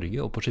på Norge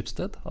og på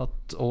Schibsted,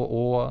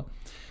 og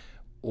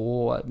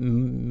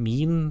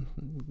min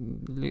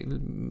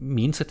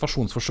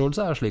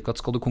situasjonsforståelse slik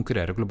at skal du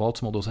konkurrere globalt,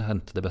 så må du også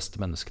hente de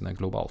beste menneskene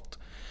globalt.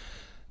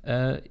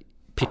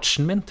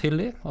 Pitchen min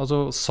til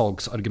altså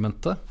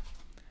salgsargumentet,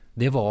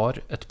 det var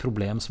et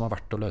problem som var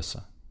verdt å løse.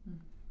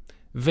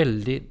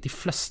 De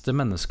fleste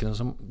menneskene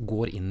som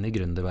går inn i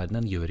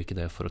gründerverdenen gjør ikke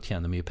det for å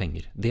tjene mye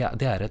penger. Det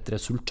et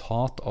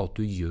resultat av at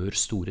du gjør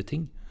store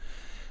ting.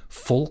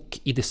 Folk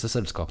i disse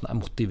selskapene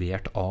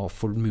motivert av å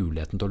få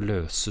muligheten til å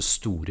løse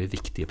store,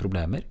 viktige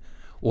problemer.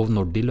 Og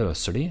når de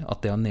løser de,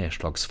 at det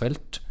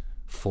nedslagsfelt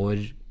for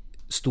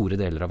store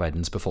deler av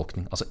verdens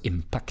befolkning. Altså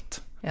impact.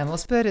 Jeg må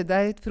spørre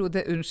deg,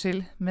 Frode,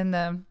 unnskyld, men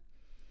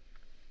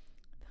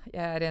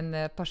jeg en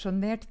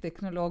passionert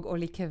teknolog, og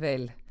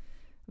likevel.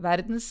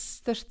 Verdens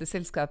største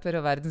selskaper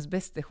og verdens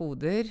beste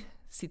hoder,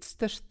 sitt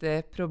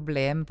største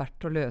problem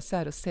verdt å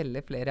løse å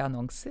selge flere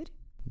annonser?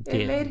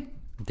 Eller?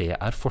 Det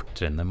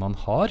fortrinnet man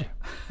har.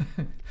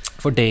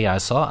 For det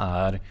jeg sa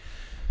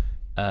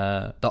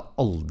det har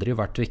aldri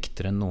vært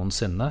viktigere enn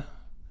noensinne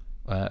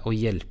å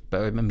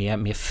hjelpe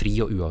med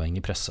fri og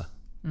uavhengig presse.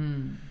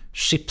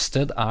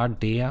 Schibsted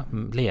det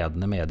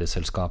ledende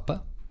medieselskapet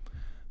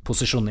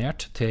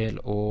posisjonert til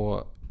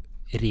å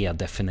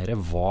redefinere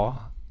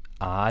hva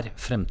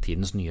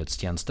fremtidens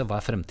nyhetstjeneste,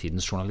 hva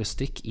fremtidens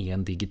journalistikk i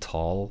en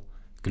digital,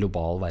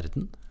 global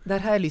verden.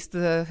 Der har jeg lyst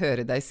til å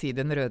høre deg si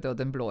den røde og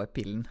den blå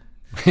pillen.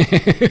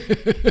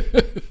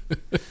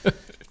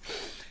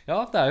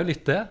 Ja, det jo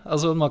litt det.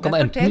 Altså, man kan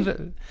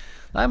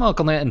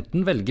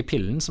enten velge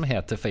pillen som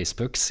heter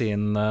Facebook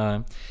sin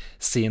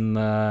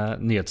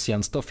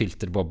nyhetstjeneste og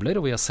filterbobler,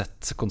 og vi har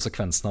sett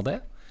konsekvensen av det.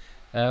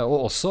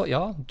 Og også,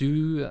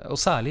 og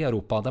særlig i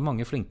Europa, det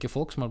mange flinke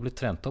folk som har blitt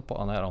trent opp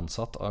og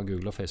ansatt av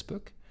Google og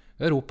Facebook.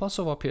 I Europa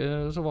så var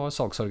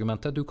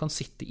salgsargumentet du kan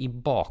sitte i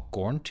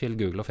bakgården til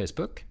Google og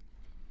Facebook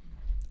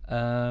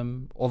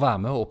og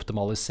være med å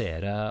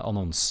optimalisere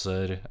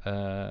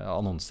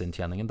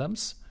annonseinntjeningen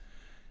deres.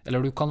 Eller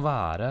du kan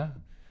være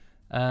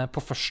på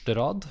første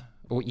rad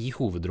og i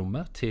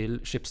hovedrommet til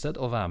Schibsted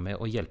og være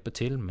med å hjelpe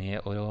til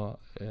med å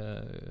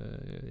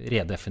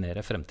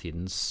redefinere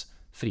fremtidens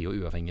frie og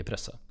uavhengige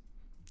presse.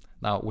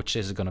 Now, which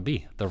is it gonna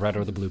be? The red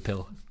or the blue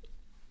pill?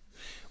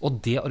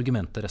 Og det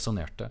argumentet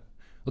resonerte.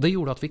 Og det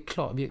gjorde at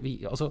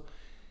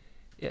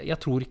jeg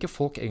tror ikke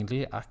folk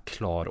egentlig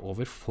klar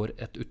over for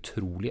et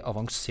utrolig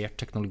avansert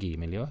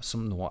teknologimiljø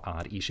som nå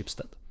i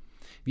Schibsted.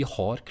 Vi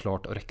har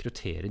klart å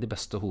rekruttere de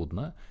beste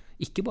hodene,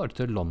 ikke bare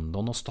til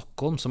London og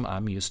Stockholm, som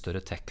mye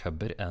større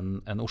tech-hubber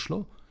enn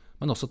Oslo,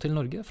 men også til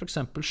Norge. For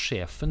eksempel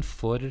sjefen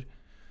for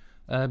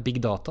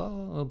Big Data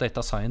og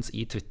Data Science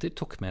i Twitter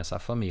tok med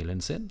seg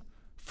familien sin,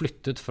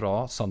 flyttet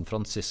fra San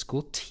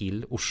Francisco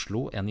til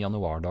Oslo en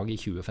januardag i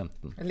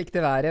 2015. Jeg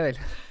likte været, vel?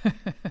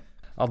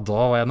 Ja,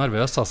 da var jeg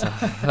nervøs, altså.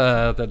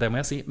 Det må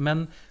jeg si.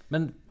 Men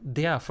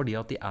det fordi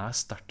at de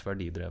sterkt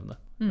verdidrevne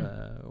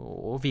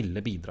og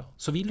ville bidra.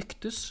 Så vi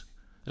lyktes,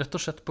 rett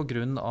og slett på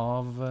grunn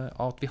av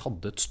at vi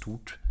hadde et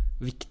stort,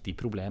 viktig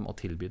problem å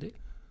tilby dem,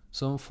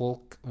 som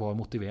folk var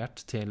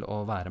motivert til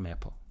å være med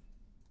på.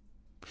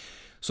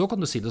 Så kan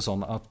du si det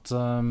sånn at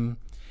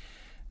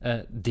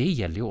det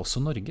gjelder jo også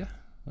Norge.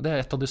 Det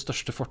et av de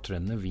største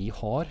fortrinnene vi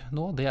har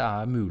nå. Det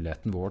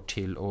muligheten vår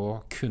til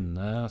å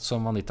kunne,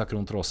 som Anita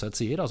Krohn-Traaseth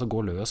sier, altså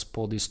gå løs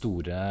på de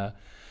store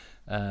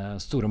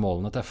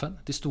målene til FN,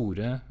 de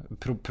store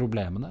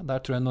problemene.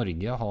 Der tror jeg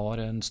Norge har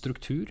en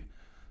struktur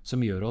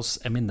som gjør oss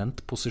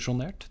eminent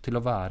posisjonert til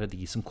å være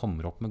de som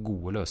kommer opp med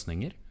gode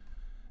løsninger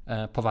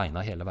på vegne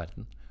av hele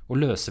verden. Og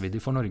løser vi de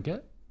for Norge,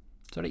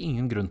 så det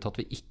ingen grunn til at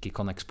vi ikke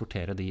kan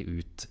eksportere de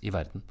ut i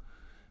verden.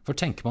 For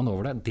tenker man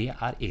over det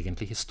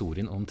egentlig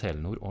historien om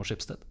Telenor og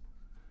Schibsted.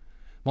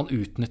 Man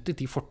utnyttet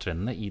de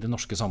fortrennene i det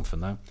norske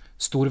samfunnet.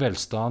 Stor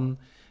velstand,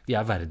 vi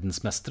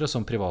verdensmestere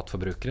som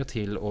privatforbrukere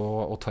til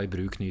å ta i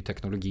bruk ny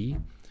teknologi.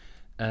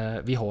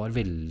 Vi har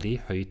veldig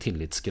høy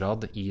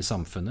tillitsgrad i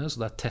samfunnet, så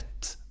det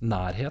tett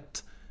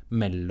nærhet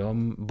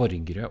mellom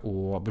borgere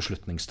og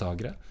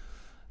beslutningstagere,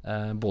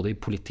 både i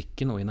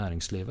politikken og i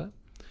næringslivet.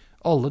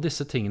 Alle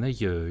disse tingene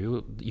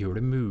gjør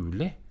det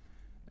mulig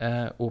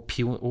å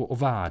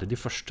være de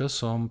første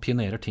som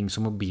pionerer ting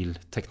som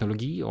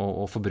mobilteknologi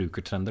og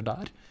forbrukertrender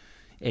der,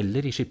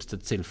 eller i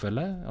Schibsteds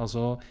tilfelle,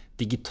 altså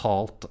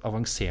digitalt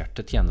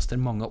avanserte tjenester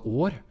mange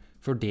år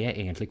før det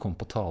egentlig kom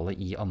på tale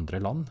i andre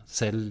land,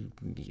 selv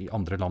i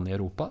andre land i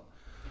Europa.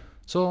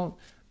 Så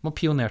man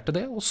pionerte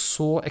det, og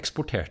så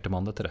eksporterte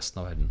man det til resten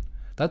av verden.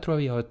 Der tror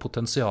jeg vi har et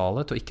potensial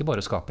til å ikke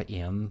bare skape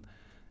 1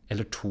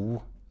 eller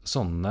 2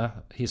 sånne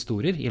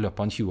historier i løpet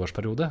av en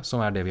 20-årsperiode, som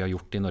det vi har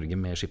gjort i Norge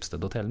med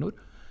Schibsted og Telenor,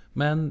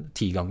 men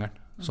 10-gangeren,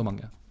 så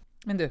mange.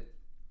 Men du,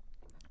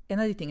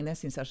 en av de tingene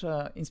jeg synes så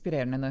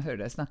inspirerende når jeg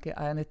hører deg snakke,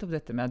 nettopp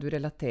dette med at du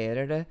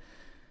relaterer det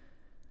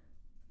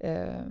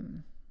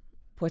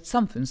på et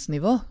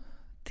samfunnsnivå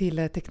til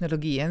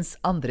teknologiens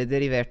andre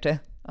deriverte.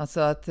 Altså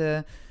at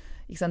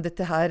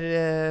dette her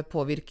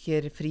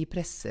påvirker fri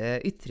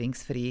presse,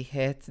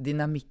 ytringsfrihet,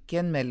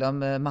 dynamikken mellom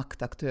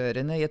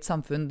maktaktørene i et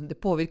samfunn. Det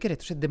påvirker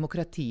rett og slett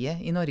demokratiet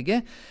i Norge.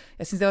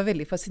 Jeg synes det var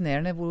veldig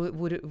fascinerende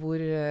hvor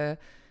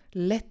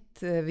lett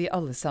vi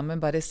alle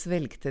sammen bare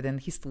svelgte den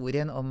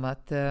historien om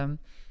at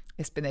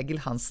Espen Egil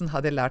Hansen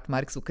hadde lært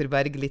Mark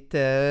Zuckerberg litt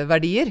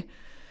verdier.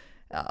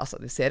 Ja, altså,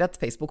 du ser at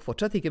Facebook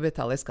fortsatt ikke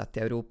betaler skatt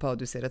i Europa, og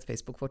du ser at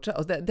Facebook fortsatt...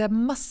 Altså, det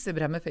masse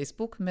bra med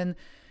Facebook, men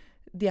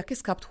de har ikke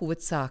skapt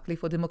hovedsakelig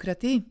for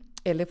demokrati,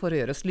 eller for å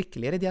gjøre oss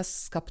lykkeligere. De har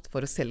skapt for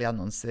å selge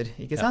annonser,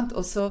 ikke sant?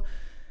 Og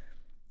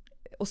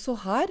så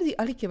har de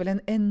allikevel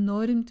en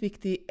enormt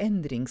viktig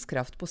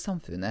endringskraft på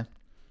samfunnet.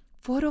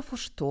 For å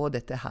forstå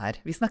dette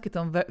her. Vi snakket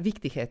om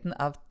viktigheten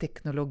av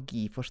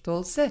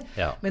teknologiforståelse.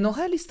 Ja. Men nå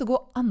har jeg lyst til å gå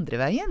andre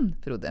veien,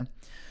 Frode.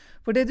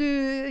 For det du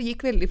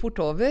gikk veldig fort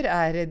over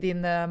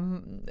din,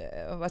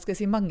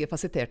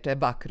 mangefasetterte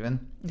bakgrunn.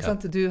 Ja.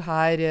 Du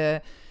har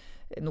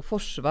noe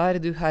forsvar,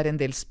 du har en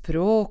del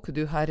språk,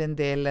 du har en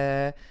del...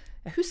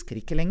 Jeg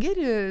husker ikke lenger.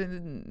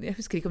 Jeg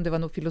husker ikke om det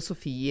var noe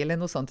filosofi eller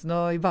noe sånt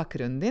i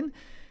bakgrunnen din.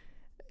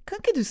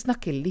 Kan ikke du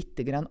snakke litt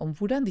om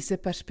hvordan disse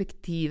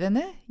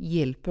perspektivene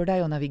hjelper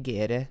deg å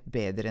navigere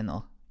bedre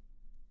nå?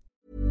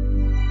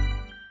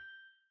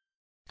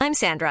 I'm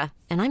Sandra,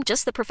 and I'm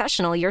just the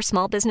professional your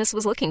small business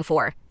was looking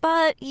for.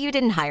 But you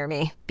didn't hire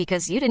me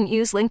because you didn't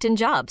use LinkedIn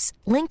Jobs.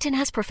 LinkedIn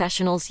has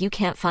professionals you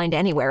can't find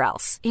anywhere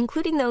else,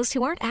 including those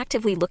who aren't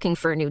actively looking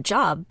for a new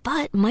job,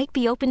 but might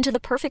be open to the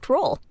perfect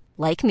role,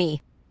 like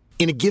me.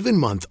 In a given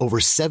month, over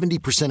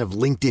 70% of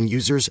LinkedIn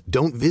users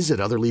don't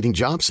visit other leading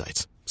job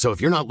sites. So if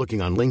you're not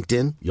looking on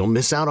LinkedIn, you'll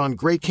miss out on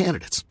great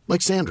candidates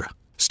like Sandra.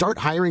 Start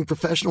hiring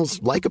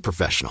professionals like a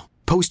professional.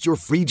 Post your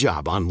free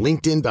job on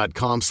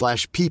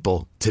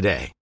linkedin.com/people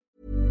today.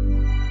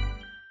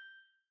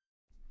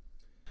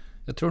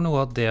 Jeg tror noe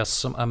av det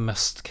som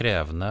mest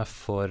krevende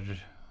for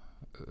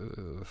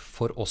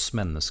oss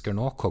mennesker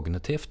nå,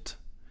 kognitivt,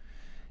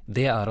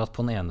 det at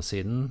på den ene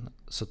siden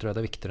så tror jeg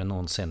det viktigere enn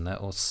noensinne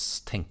å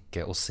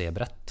tenke og se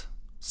bredt.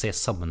 se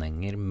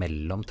sammenhenger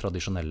mellom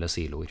tradisjonelle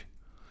siloer.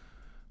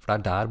 For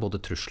det der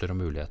både trusler og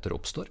muligheter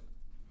oppstår.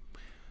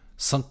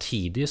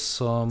 Samtidig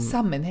som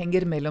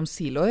Sammenhenger mellom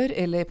siloer,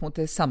 eller på en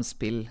måte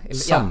samspill? Eller,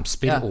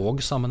 samspill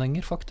og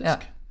sammenhenger,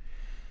 faktisk.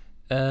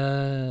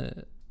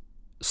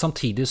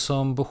 Samtidig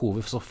som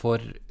behovet for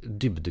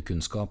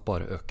dybdekunnskap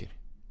bare øker.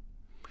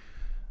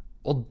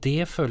 Og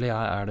det føler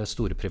jeg det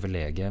store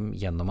privilegiet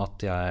gjennom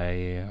at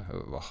jeg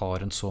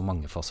har en så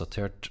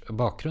mangefasettert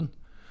bakgrunn.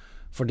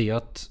 Fordi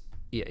at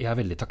jeg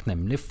veldig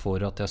takknemlig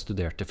for at jeg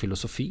studerte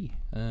filosofi,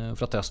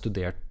 for at jeg har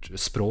studert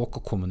språk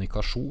og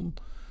kommunikasjon,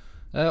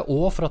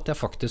 og for at jeg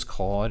faktisk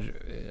har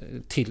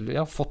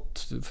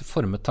fått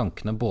formet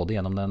tankene både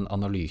gjennom den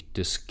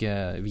analytiske,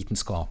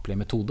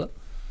 vitenskapelige metode,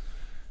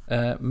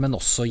 men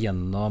også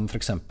gjennom for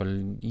eksempel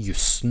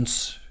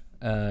jussens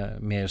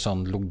mer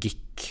sånn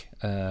logikk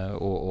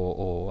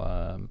og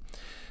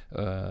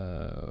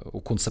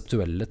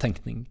konseptuelle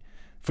tenkning.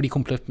 For de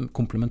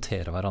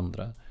komplementerer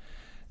hverandre.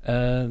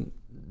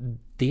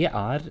 Det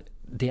er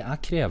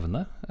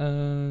krevende,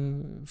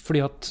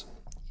 fordi at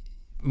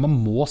man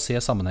må se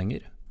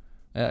sammenhenger.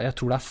 Jeg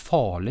tror det er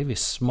farlig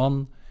hvis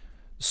man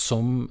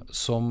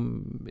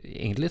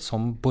egentlig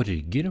som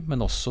borger,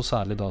 men også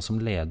særlig da som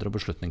leder og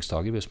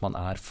beslutningstager, hvis man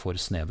for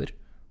snever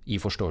i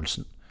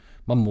forståelsen.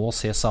 Man må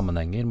se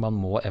sammenhenger, man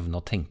må evne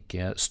å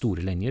tenke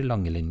store linjer,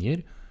 lange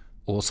linjer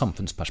og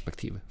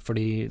samfunnsperspektiv.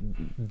 Fordi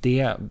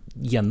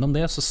gjennom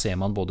det så ser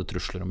man både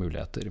trusler og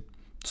muligheter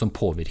som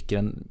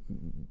påvirker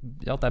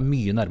det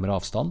mye nærmere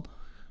avstand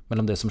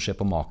mellom det som skjer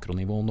på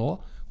makronivå nå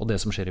og det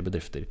som skjer i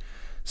bedrifter.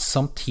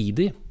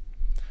 Samtidig,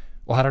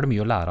 og her det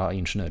mye å lære av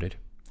ingeniører,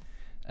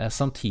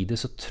 samtidig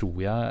så tror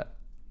jeg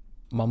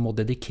man må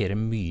dedikere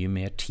mye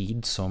mer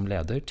tid som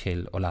leder til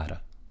å lære,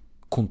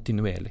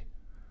 kontinuerlig.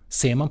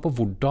 Ser man på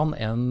hvordan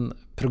en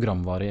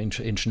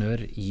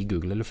programvareingeniør i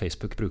Google eller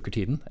Facebook bruker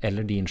tiden,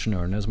 eller de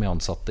ingeniørene som er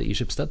ansatte i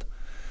Schibsted,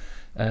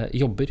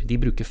 jobber, de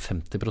bruker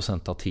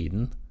 50% av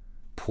tiden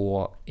på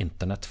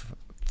internett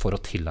for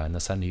å tilegne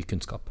seg ny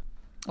kunnskap.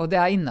 Og det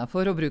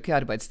innenfor å bruke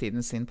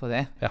arbeidstiden sin på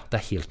det? Ja,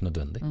 det helt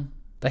nødvendig.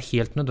 Det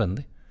helt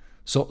nødvendig.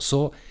 Så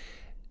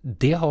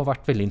det har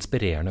vært veldig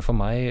inspirerende for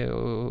meg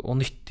og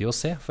nyttig å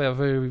se, for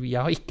jeg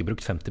har ikke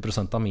brukt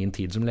 50% av min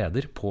tid som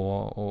leder på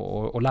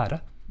å lære.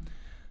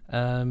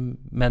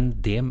 Men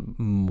det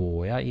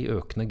må jeg i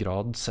økende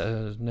grad,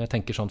 når jeg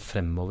tenker sånn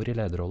fremover i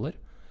lederroller,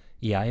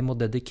 jeg må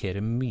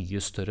dedikere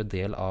mye større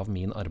del av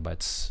min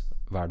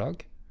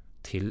arbeidshverdag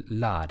til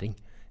læring.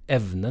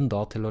 Evnen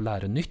da til å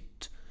lære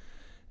nytt,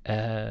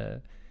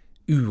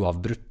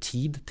 uavbrutt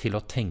tid til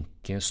å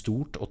tenke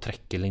stort og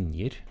trekke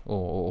linjer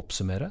og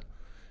oppsummere,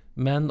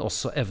 men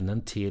også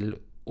evnen til,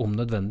 om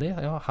nødvendig,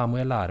 her må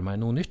jeg lære meg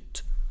noe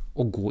nytt,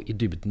 og gå i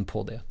dybden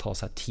på det, ta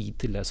seg tid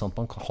til det, sånn at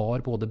man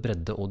har både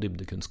bredde og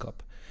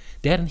dybdekunnskap.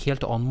 Det en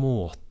helt annen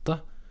måte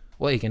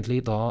å egentlig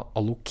da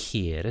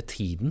allokere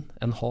tiden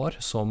en har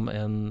som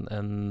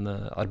en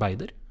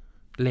arbeider,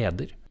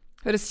 leder.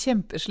 Høres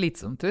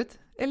kjempeslitsomt ut,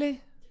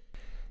 eller?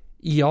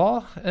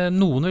 Ja,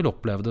 noen vil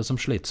oppleve det som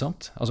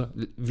slitsomt. Altså,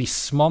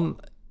 hvis man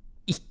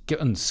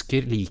ikke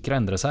liker å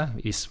endre seg,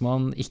 hvis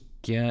man ikke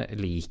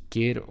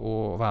liker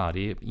å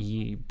være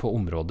på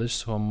områder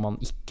som man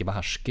ikke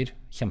behersker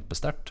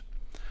kjempesterkt,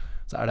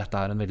 så dette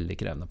her en veldig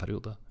krevende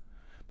periode.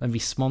 Men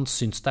hvis man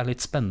synes det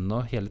litt spennende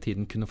å hele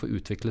tiden kunne få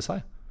utvikle seg,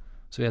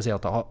 så vil jeg si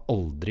at det har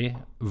aldri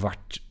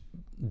vært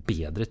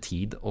bedre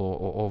tid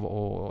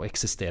å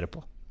eksistere på.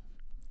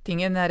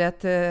 Tingen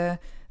at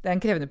det en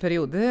krevende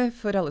periode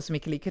for alle som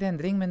ikke liker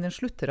endring, men den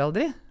slutter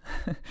aldri.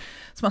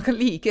 Så man kan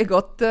like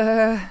godt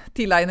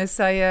tilegne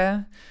seg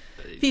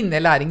finne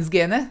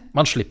læringsgenet.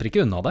 Man slipper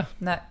ikke unna det.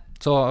 Nei.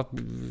 Så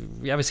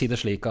jeg vil si det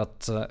slik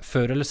at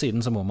før eller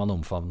siden så må man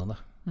omfavne det.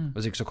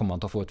 Hvis ikke så kommer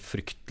man til å få et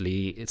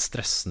fryktelig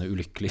stressende,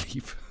 ulykkelig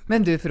liv.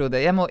 Men du,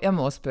 Frode, jeg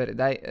må spørre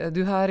deg.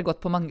 Du har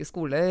gått på mange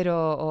skoler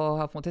og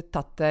har på en måte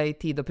tatt deg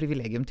tid og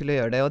privilegium til å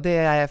gjøre det, og det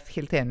jeg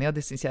helt enig i, og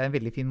det synes jeg en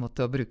veldig fin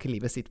måte å bruke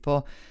livet sitt på.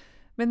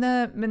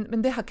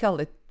 Men det har ikke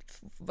alle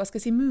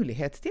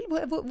mulighet til.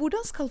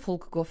 Hvordan skal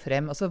folk gå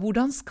frem? Altså,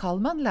 hvordan skal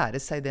man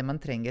lære seg det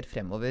man trenger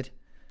fremover?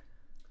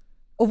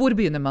 Og hvor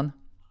begynner man?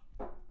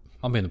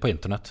 Man begynner på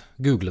internett.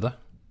 Google det.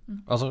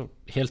 Altså,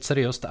 helt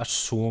seriøst, det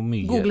så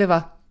mye... Google hva?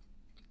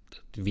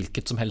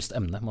 Hvilket som helst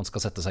emne man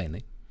skal sette seg inn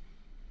i.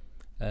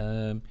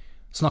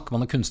 Snakker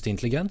man om kunstig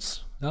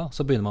intelligens, ja,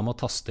 så begynner man med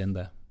å taste inn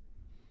det.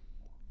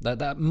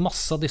 Det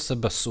masse av disse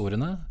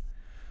buzzordene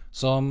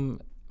som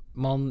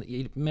man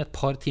med et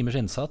par timers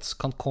innsats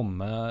kan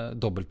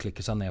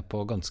dobbeltklikke seg ned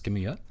på ganske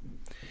mye.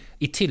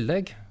 I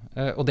tillegg,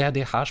 og det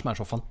det her som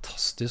så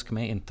fantastisk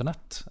med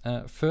internett,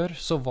 før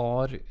så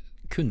var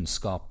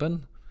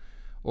kunnskapen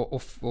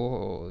og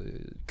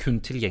kun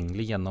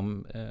tilgjengelig gjennom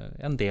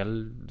en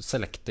del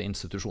selekte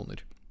institusjoner.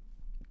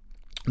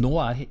 Nå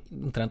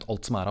omtrent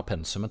alt som av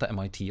pensumet til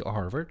MIT og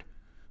Harvard,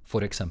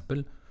 for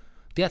eksempel,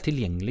 det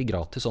tilgjengelig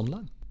gratis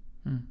online.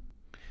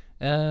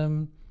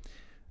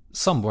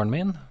 Samboeren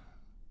min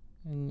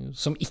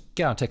som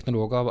ikke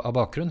teknolog av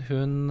bakgrunn,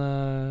 hun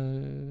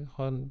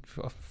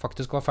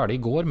faktisk var ferdig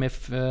i går med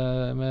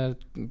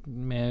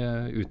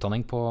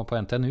utdanning på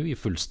NTNU i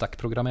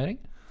fullstack-programmering.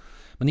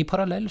 Men i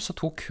parallell så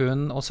tok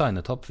hun og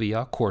signet opp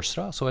via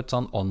Coursera, så et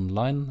sånn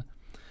online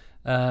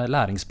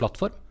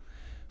læringsplattform,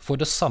 for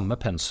det samme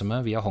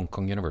pensumet via Hong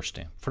Kong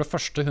University. For det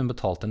første, hun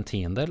betalte en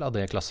 10% av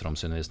det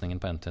klasseromsundervisningen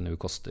på NTNU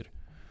koster.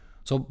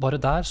 Så bare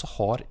der så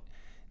har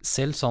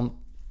selv sånn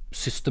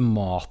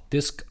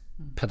systematisk,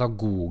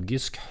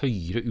 pedagogisk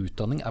høyere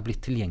utdanning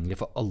blitt tilgjengelig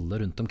for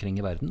alle rundt omkring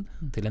i verden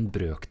til en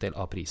brøkdel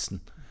av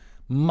prisen.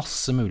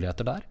 Masse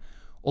muligheter der.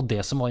 Og det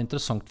som var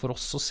interessant for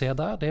oss å se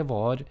der, det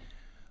var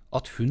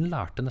at hun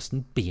lærte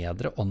nesten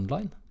bedre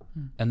online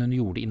enn hun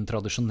gjorde i den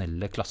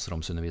tradisjonelle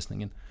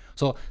klasseromsundervisningen.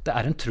 Så det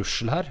en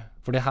trussel her,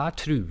 for det her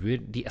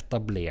truer de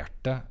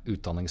etablerte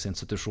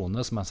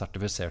utdanningsinstitusjonene som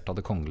sertifisert av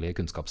Det Kongelige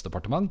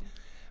Kunnskapsdepartement,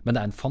 men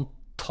det en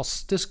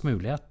fantastisk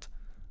mulighet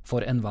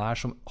for enhver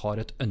som har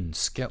et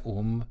ønske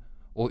om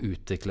å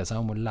utvikle seg,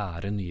 om å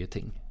lære nye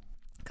ting.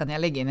 Kan jeg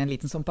legge inn en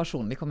liten sånn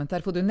personlig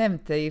kommentar? For du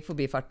nevnte i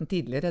forbifarten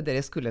tidligere,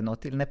 dere skulle nå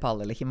til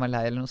Nepal eller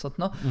Himalaya eller noe sånt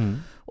nå.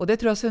 Og det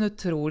tror jeg også en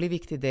utrolig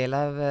viktig del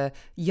av,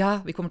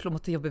 vi kommer til å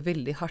måtte jobbe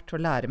veldig hardt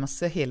og lære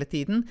masse hele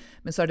tiden,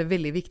 men så det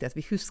veldig viktig at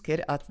vi husker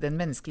at den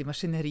menneskelige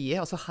maskineriet,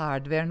 altså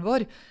hardwaren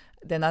vår,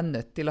 den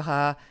nødt til å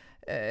ha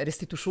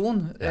restitusjon,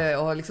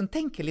 og liksom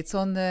tenke litt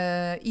sånn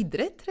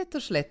idrett, rett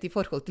og slett, i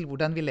forhold til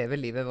hvordan vi lever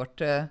livet vårt.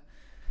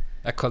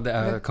 Jeg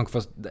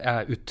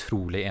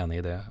utrolig enig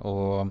i det,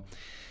 og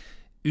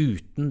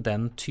uten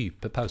den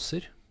type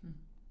pauser,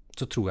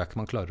 så tror jeg ikke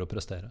man klarer å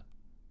prestere.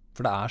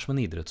 For det som en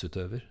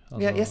idrettsutøver.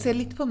 Altså. Jeg ser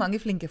litt på mange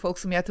flinke folk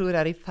som jeg tror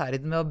i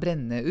ferd med å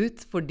brenne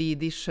ut, fordi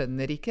de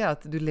skjønner ikke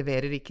at du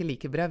leverer ikke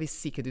like bra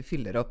hvis ikke du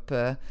fyller opp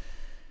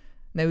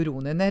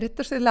neuronene, rett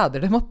og slett lader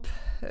dem opp,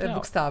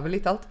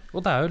 bokstavelig talt.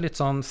 Og det jo litt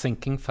sånn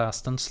thinking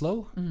fast and slow.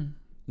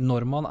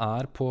 Når man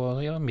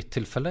på, mitt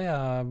tilfelle,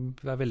 jeg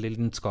veldig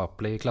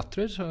lidenskapelig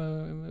klatrer,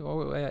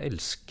 og jeg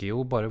elsker jo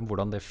bare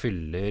hvordan det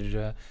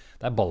fyller,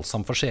 det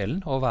balsam for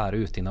sjelen å være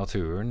ute i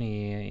naturen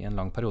i en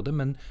lang periode,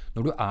 men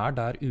når du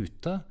der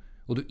ute,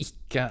 og du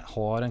ikke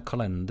har en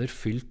kalender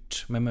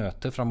fylt med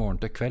møter fra morgen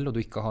til kveld, og du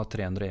ikke har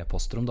 300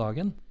 e-poster om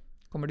dagen,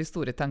 kommer de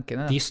store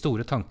tankene. De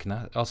store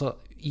tankene, altså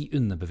i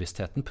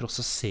underbevisstheten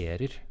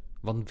prosesserer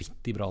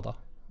vanvittig bra da.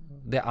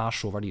 Det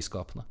så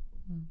verdiskapende.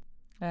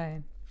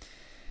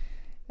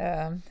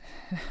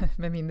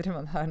 Med mindre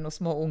man har noen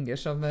små unger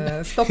som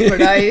stopper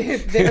deg i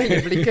det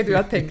øyeblikket du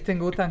har tenkt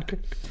en god tanke.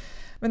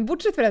 Men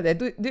bortsett fra det,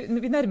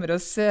 vi nærmer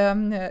oss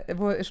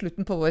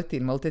slutten på vår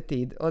tilmålte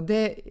tid, og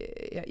det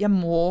jeg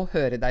må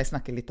høre deg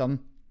snakke litt om.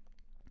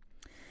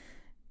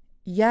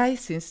 Jeg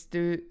synes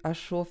du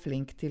så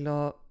flink til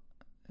å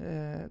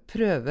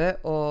prøve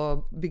å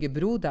bygge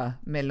bro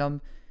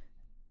mellom,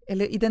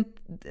 eller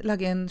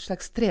lage en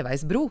slags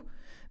treveisbro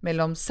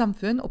mellom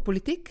samfunn og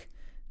politikk,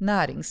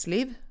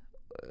 næringsliv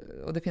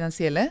og det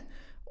finansielle,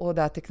 og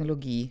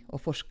teknologi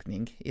og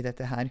forskning i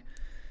dette her.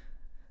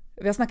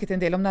 Vi har snakket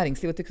en del om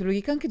næringsliv og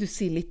teknologi. Kan ikke du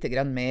si litt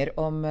mer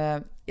om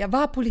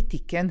hva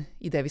politikken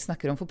i det vi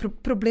snakker om? For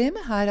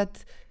problemet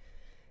at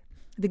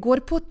det går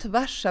på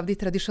tvers av de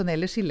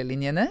tradisjonelle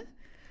skillelinjene,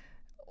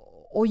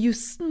 og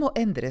jussen må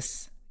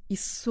endres i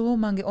så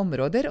mange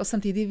områder, og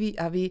samtidig vi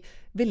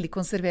veldig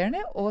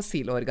konserverende og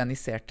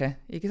siloorganiserte.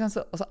 Ikke sant?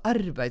 Så, altså,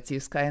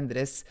 arbeidsjus skal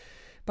endres,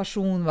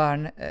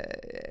 personvern,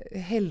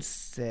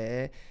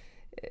 helse,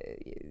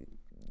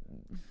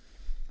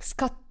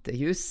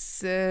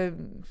 skattejus.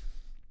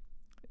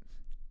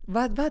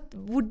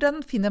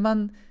 Hvordan finner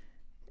man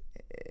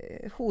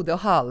hode og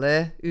hale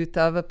ut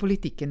av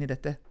politikken i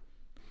dette?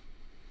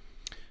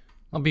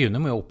 Man begynner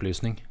med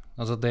opplysning.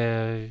 Altså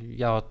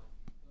jeg har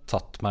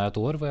tatt meg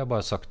et år hvor jeg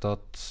bare har sagt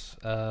at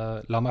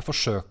la meg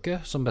forsøke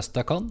som best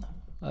jeg kan.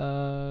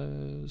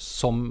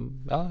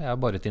 Jeg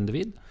bare et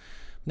individ.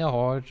 Men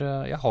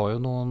jeg har jo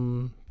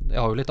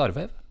litt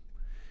arvev.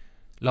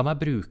 La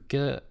meg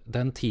bruke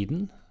den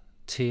tiden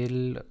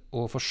til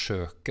å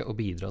forsøke å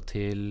bidra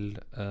til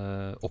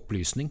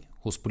opplysning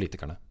hos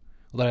politikerne.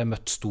 Og der har jeg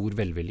møtt stor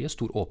velvilje,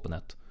 stor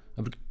åpenhet. Jeg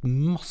har brukt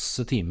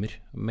masse timer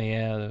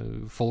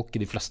med folk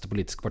i de fleste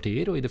politiske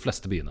partier og i de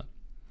fleste byene.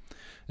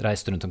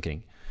 Reist rundt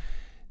omkring.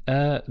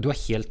 Du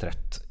har helt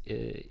rett.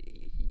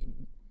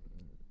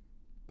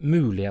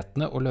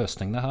 Mulighetene og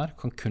løsningene her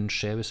kan kun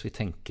skje hvis vi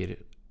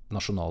tenker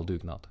nasjonal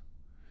dugnad.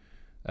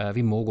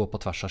 Vi må gå på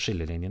tvers av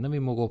skillelinjene, vi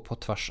må gå på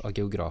tvers av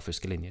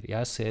geografiske linjer.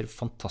 Jeg ser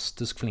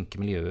fantastisk flinke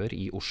miljøer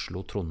i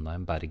Oslo,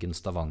 Trondheim, Bergen,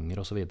 Stavanger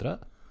og så videre,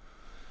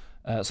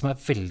 som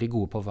veldig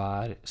gode på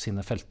hver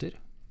sine felter,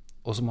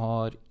 og som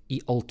har i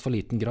alt for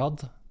liten grad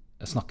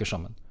snakker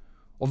sammen.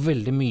 Og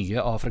veldig mye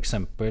av for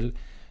eksempel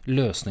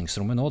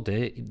løsningsrommet nå,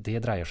 det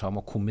dreier seg om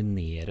å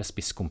kombinere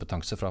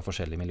spisskompetanse fra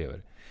forskjellige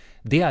miljøer.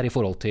 Det i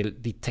forhold til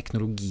de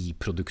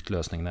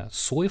teknologiproduktløsningene.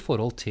 Så i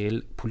forhold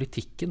til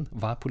politikken.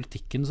 Hva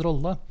politikkens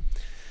rolle?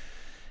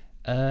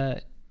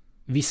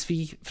 Hvis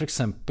vi for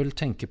eksempel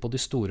tenker på de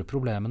store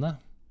problemene,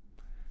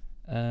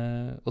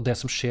 og det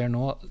som skjer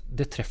nå,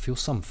 det treffer jo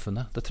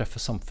samfunnet, det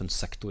treffer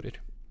samfunnssektorer.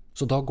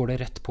 Så da går det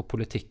rett på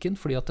politikken,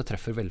 fordi at det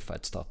treffer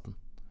velferdsstaten.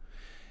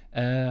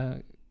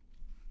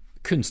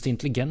 Kunstig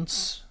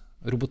intelligens,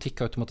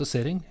 robotikk,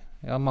 automatisering.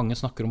 Ja, mange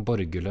snakker om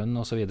borgerlønn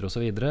og så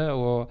videre,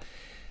 og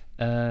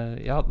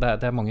ja,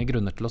 det er mange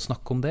grunner til å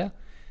snakke om det.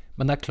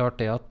 Men det er klart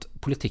det at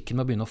politikken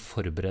må begynne å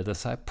forberede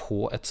seg på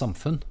et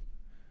samfunn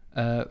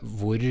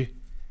hvor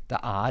det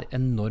er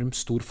enormt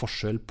stor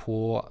forskjell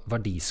på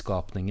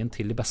verdiskapningen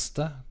til de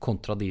beste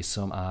kontra de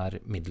som er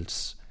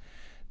middels.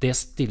 Det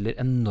stiller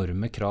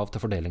enorme krav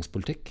til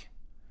fordelingspolitikk.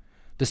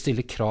 Det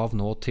stiller krav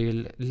nå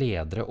til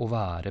ledere å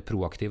være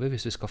proaktive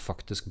hvis vi skal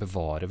faktisk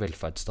bevare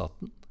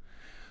velferdsstaten.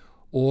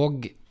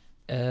 Og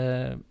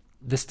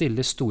det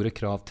stiller store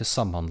krav til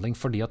samhandling,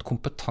 fordi at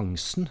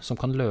kompetansen som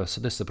kan løse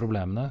disse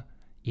problemene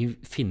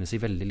finnes i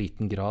veldig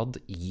liten grad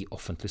i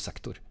offentlig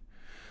sektor.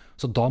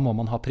 Så da må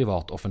man ha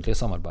privat-offentlig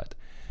samarbeid.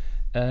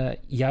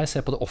 Jeg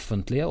ser på det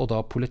offentlige, og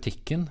da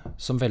politikken,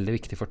 som veldig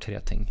viktig for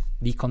 3 ting.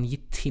 De kan gi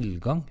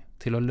tilgang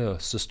til å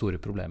løse store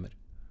problemer.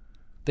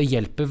 Det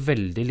hjelper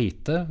veldig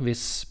lite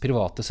hvis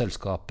private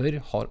selskaper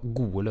har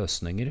gode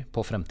løsninger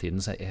på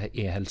fremtidens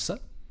e-helse.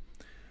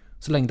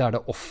 Så lenge det er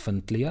det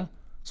offentlige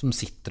som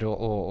sitter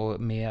og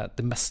med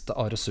det meste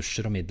av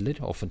ressurser og midler,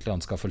 offentlige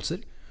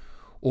anskaffelser,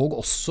 og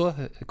også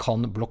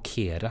kan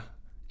blokkere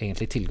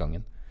egentlig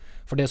tilgangen.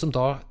 For det som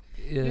da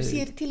Du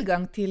sier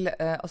tilgang til,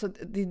 altså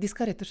de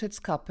skal rett og slett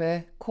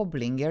skape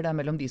koblinger da,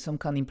 mellom de som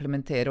kan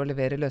implementere og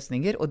levere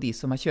løsninger, og de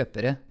som er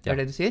kjøpere. Det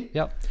det du sier?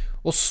 Ja,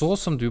 og så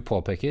som du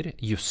påpeker,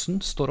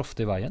 jussen står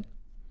ofte i veien.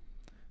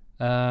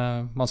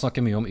 Man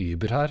snakker mye om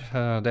Uber her,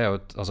 det er jo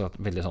et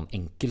veldig sånn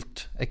enkelt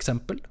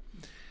eksempel.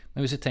 Men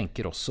hvis vi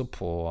tenker også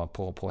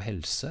på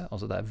helse,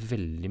 altså det er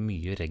veldig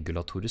mye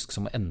regulatorisk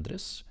som må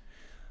endres.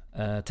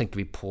 Tenker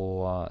vi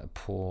på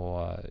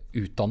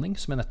utdanning,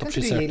 som jeg nettopp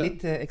skisserte. Kanskje du gir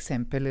litt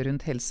eksempel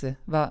rundt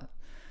helse? Hva?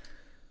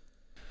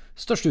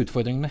 Største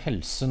utfordringen med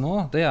helse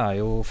nå, det er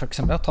jo for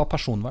eksempel ta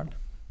personvern.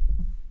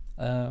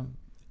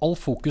 All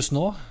fokus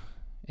nå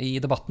i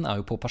debatten er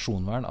jo på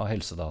personvern av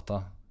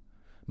helsedata.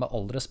 Med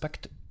all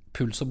respekt,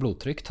 puls og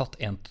blodtrykk tatt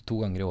 1-2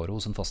 ganger i året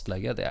hos en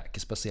fastlege, det er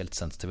ikke spesielt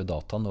sensitive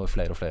data når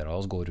flere og flere av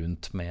oss går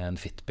rundt med en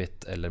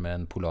Fitbit eller med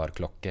en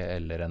Polarklokke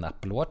eller en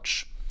Apple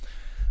Watch,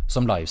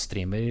 som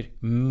livestreamer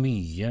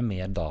mye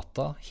mer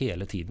data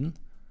hele tiden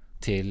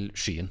til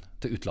skyen,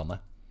 til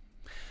utlandet.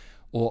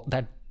 Og det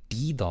er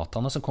de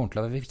dataene som kommer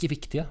til å være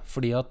viktige,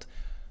 fordi at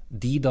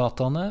de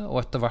dataene,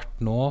 og etter hvert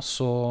nå,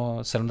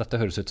 så, selv om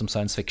dette høres ut som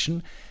science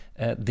fiction,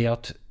 det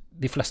at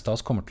de fleste av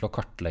oss kommer til å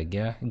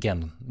kartlegge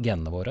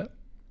genene våre,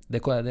 det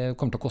kommer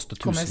til å koste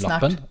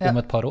tusenlappen om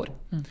et par år.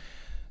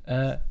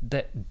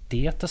 Det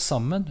til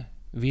sammen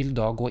vil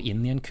da gå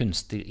inn i en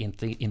kunstig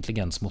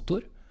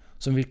intelligensmotor,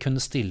 som vil kunne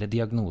stille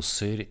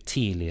diagnoser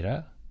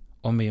tidligere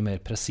og mye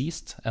mer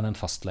presist enn en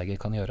fastlege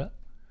kan gjøre,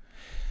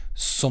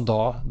 som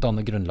da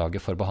danner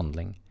grunnlaget for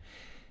behandling.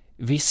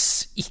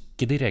 Hvis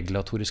ikke de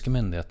regulatoriske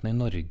myndighetene i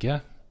Norge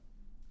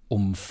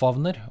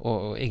omfavner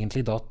og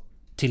egentlig da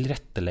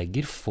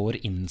tilrettelegger for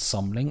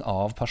innsamling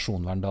av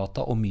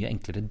personverndata og mye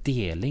enklere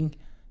deling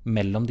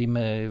mellom de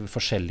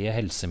forskjellige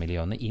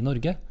helsemiljøene i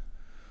Norge,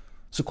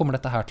 så kommer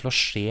dette her til å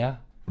skje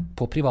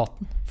på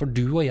privaten. For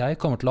du og jeg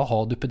kommer til å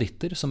ha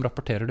duppeditter som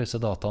rapporterer disse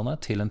dataene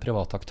til en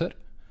privataktør,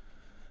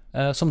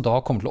 som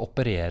da kommer til å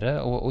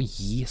operere og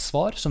gi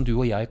svar som du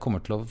og jeg kommer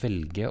til å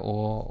velge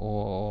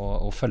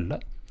å følge,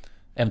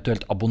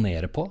 eventuelt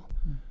abonnere på,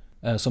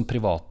 som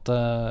private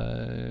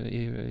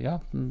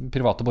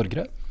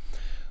borgere.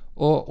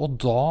 Og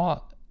da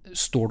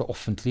står det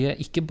offentlige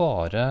ikke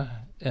bare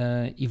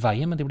i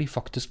veien, men de blir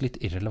faktisk litt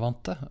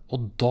irrelevante.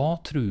 Og da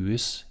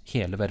trues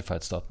hele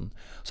velferdsstaten.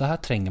 Så her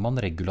trenger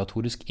man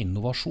regulatorisk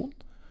innovasjon.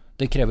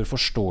 Det krever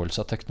forståelse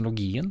av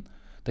teknologien.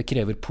 Det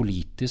krever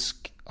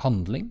politisk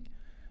handling.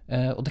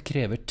 Og det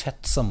krever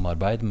tett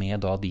samarbeid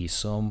med da de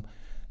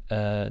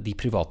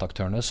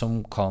privataktørene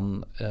som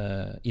kan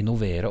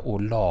innovere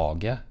og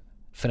lage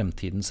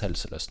fremtidens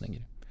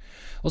helseløsninger.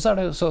 Og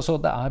så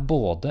det er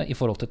både i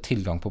forhold til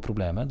tilgang på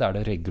problemet, det er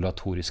det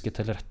regulatoriske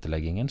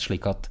tilretteleggingen,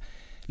 slik at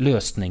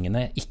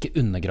løsningene ikke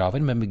undergraver,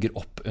 men bygger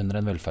opp under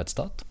en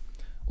velferdsstat.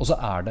 Og så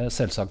er det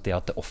selvsagt det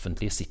at det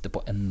offentlige sitter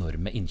på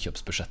enorme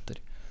innkjøpsbudsjetter.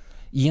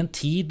 I en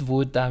tid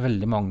hvor det er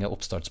veldig mange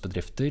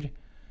oppstartsbedrifter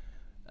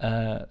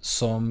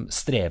som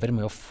strever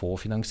med å få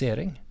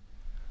finansiering,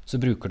 så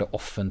bruker det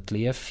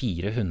offentlige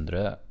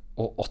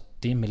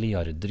 480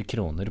 milliarder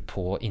kroner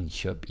på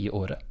innkjøp i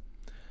året.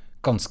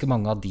 Ganske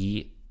mange av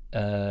de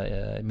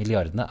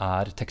milliardene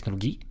er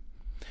teknologi,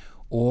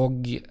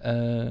 og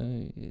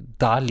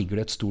der ligger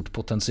det et stort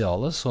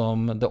potensial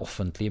som det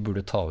offentlige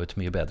burde ta ut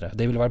mye bedre.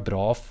 Det vil være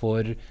bra for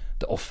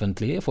det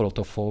offentlige i forhold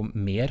til å få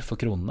mer for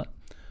kronene,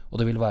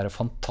 og det vil være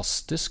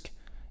fantastisk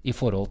i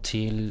forhold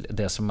til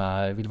det som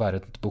vil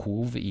være et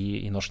behov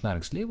i norsk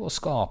næringsliv, å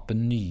skape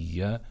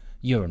nye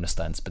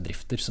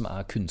hjørnesteinsbedrifter som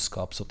er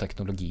kunnskaps- og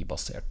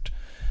teknologibasert.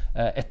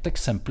 Et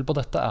eksempel på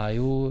dette er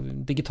jo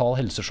digital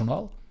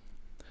helsejournal.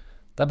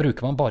 Der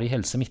bruker man bare i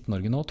Helse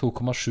Midt-Norge nå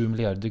 2,7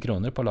 milliarder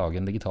kroner på å lage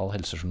en digital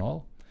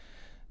helsejournal.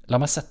 La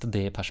meg sette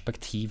det i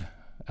perspektiv.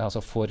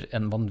 altså for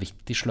en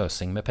vanvittig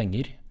sløsing med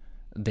penger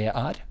det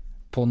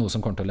på noe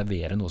som kommer til å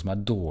levere noe som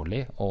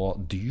dårlig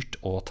og dyrt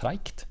og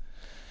treigt.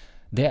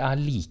 Det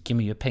like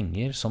mye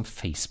penger som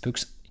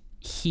Facebooks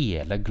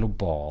hele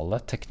globale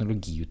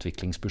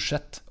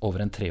teknologiutviklingsbudsjett over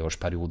en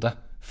 3-årsperiode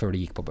før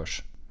det gikk på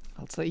børs.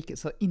 Altså ikke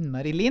så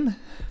innmari lin.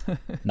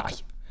 Nei.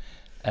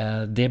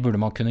 Det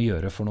burde man kunne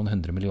gjøre for noen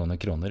 100 millioner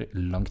kroner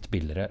langt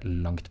billigere,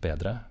 langt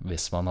bedre,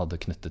 hvis man hadde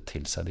knyttet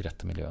til seg de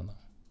rette miljøene.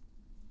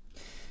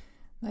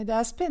 Nei, det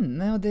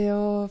spennende, og det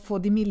å få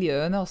de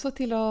miljøene også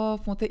til å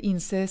på en måte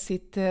innse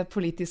sitt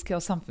politiske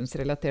og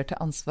samfunnsrelaterte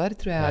ansvar,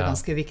 tror jeg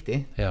ganske viktig.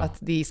 Ja.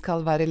 At de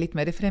skal være litt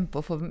mer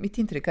frempå, for mitt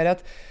inntrykk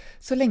at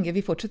så lenge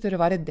vi fortsetter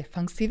å være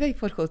defensive i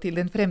forhold til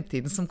den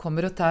fremtiden som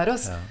kommer og tar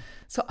oss,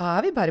 så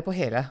vi bare på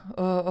hele.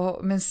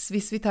 Mens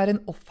hvis vi tar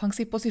en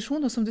offensiv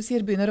posisjon, og som du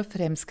sier, begynner å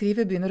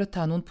fremskrive, begynner å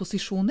ta noen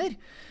posisjoner,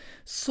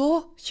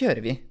 så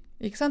kjører vi.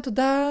 Ikke sant? Og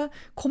da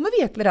kommer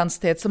vi et eller annet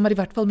sted som I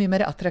hvert fall mye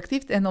mer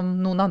attraktivt enn om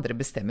noen andre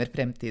bestemmer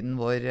fremtiden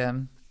vår.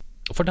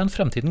 For den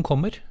fremtiden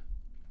kommer,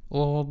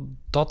 og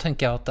da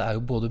tenker jeg at det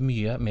jo både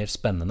mye mer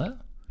spennende,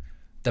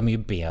 det mye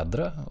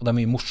bedre, og det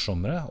mye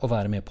morsommere å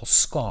være med på å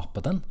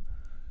skape den,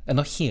 enn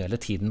å hele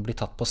tiden bli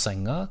tatt på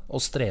senga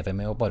og streve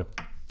med å bare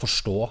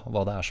forstå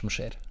hva det som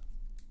skjer.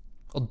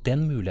 Og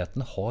den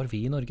muligheten har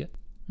vi I Norge.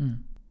 En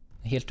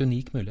helt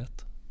unik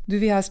mulighet. Du,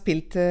 vi har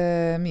spilt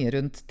mye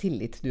rundt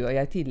tillit, du og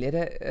jeg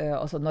tidligere,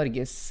 altså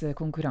Norges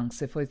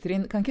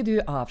konkurransefortrinn. Kan ikke du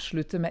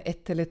avslutte med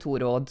 1 eller 2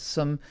 råd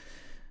som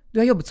du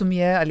har jobbet så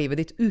mye av livet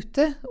ditt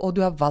ute, og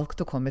du har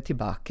valgt å komme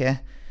tilbake?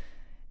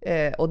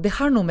 Og det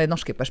har noe med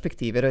norske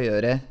perspektiver å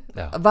gjøre.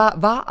 Ja.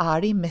 Hva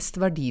de mest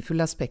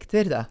verdifulle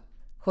aspekter da,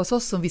 hos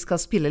oss som vi skal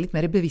spille litt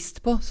mer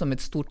bevisst på som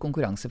et stort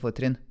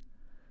konkurransefortrinn?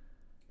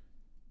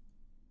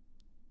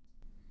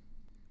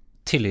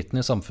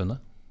 Tilliten I samfunnet.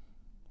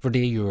 For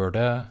det gjør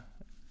det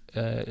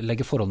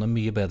legger forholdene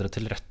mye bedre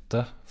til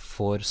rette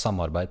for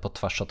samarbeid på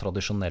tvers av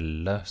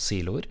tradisjonelle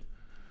siloer.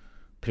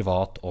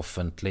 Privat,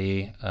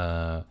 offentlig,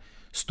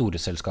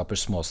 store selskaper,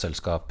 små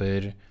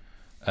selskaper,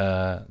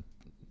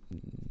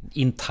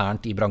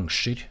 internt I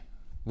bransjer,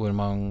 hvor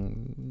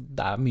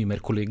det mye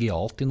mer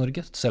kollegialt I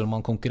Norge, selv om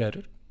man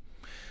konkurrerer.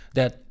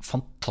 Det et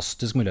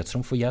fantastisk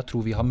mulighetsrom, for jeg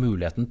tror vi har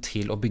muligheten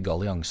til å bygge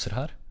allianser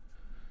her.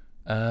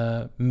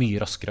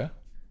 Mye raskere,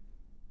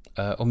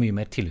 og mye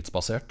mer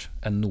tillitsbasert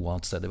enn noe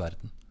annet sted I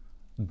verden.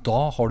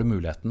 Da har du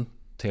muligheten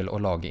til å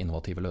lage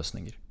innovative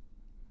løsninger.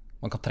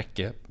 Man kan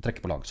trekke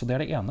på lag. Så det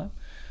det ene.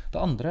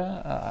 Det andre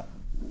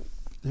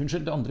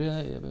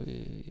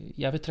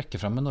jeg vil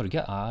trekke frem med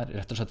Norge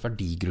rett og slett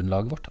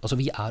verdigrunnlaget vårt. Altså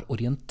vi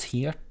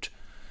orientert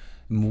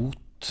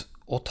mot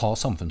å ta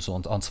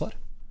samfunnsansvar.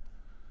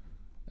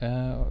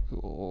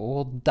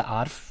 Og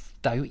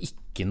det jo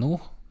ikke noe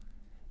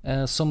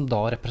som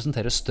da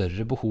representerer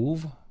større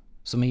behov,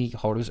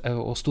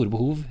 og store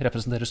behov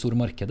representerer store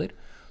markeder.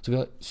 Så vi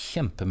har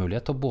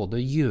kjempemulighet til å både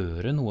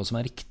gjøre noe som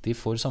riktig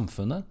for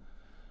samfunnet,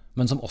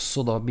 men som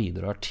også da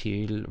bidrar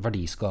til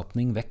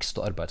verdiskapning, vekst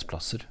og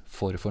arbeidsplasser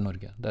for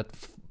Norge. Det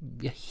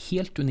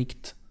helt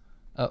unikt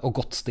og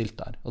godt stilt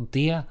der. Og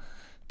det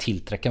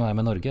tiltrekker meg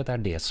med Norge. Det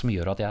det som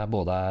gjør at jeg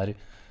både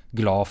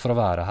glad for å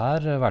være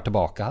her, være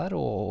tilbake her,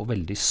 og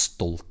veldig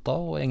stolt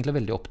av, og egentlig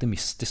veldig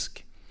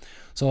optimistisk.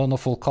 Så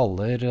når folk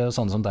kaller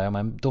sånne som deg og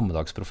meg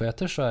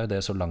dommedagsprofeter, så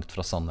det så langt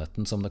fra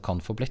sannheten som det kan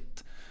få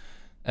blitt.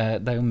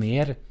 Det jo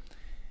mer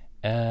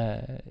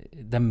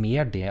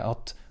det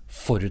at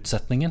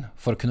forutsetningen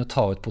for å kunne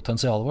ta ut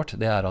potensialet vårt,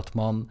 det at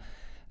man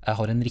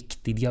har en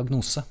riktig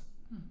diagnose.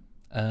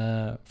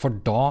 For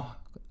da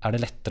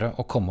det lettere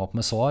å komme opp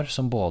med svar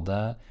som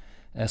både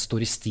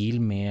står I stil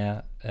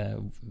med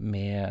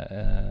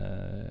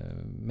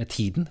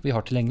tiden vi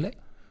har tilgjengelig,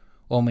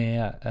 og med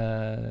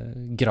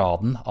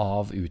graden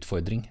av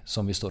utfordring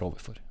som vi står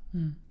overfor.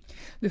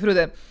 Du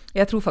Frode,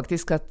 jeg tror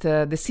faktisk at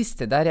det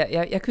siste der,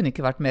 jeg kunne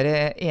ikke vært mer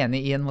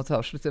enig I en måte å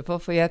avslutte på,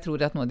 for jeg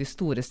tror at noen av de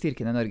store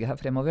styrkene Norge har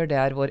fremover, det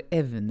vår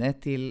evne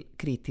til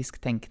kritisk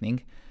tenkning.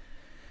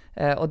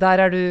 Og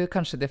der du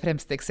kanskje det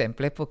fremste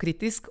eksempelet på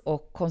kritisk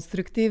og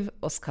konstruktiv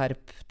og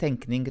skarp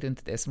tenkning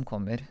rundt det som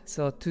kommer.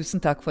 Så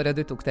tusen takk for at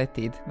du tok deg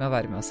tid med å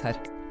være med oss her.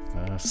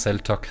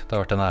 Selv takk, det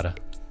har vært en ære.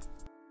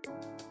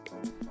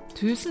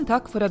 Tusen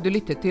takk for at du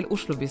lyttet til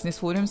Oslo Business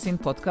Forum sin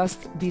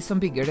podcast «De som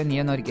bygger det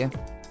nye Norge».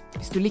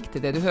 Hvis du likte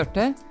det du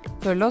hørte,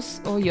 følg oss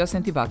og gi oss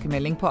en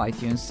tilbakemelding på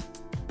iTunes.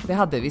 Det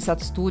hadde vi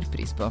satt stor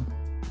pris på.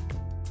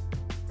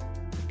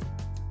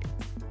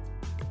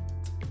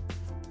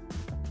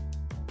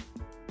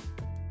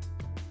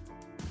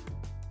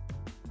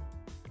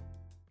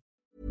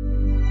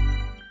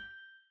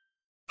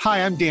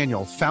 Hi, I'm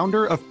Daniel,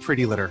 founder of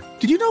Pretty Litter.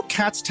 Did you know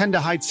cats tend to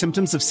hide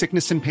symptoms of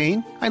sickness and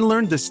pain? I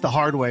learned this the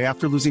hard way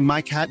after losing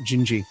my cat,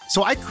 Gingy.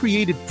 So I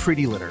created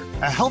Pretty Litter,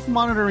 a health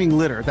monitoring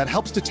litter that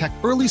helps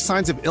detect early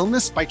signs of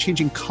illness by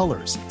changing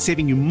colors,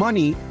 saving you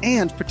money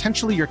and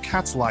potentially your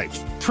cat's life.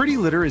 Pretty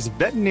Litter is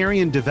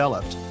veterinarian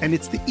developed, and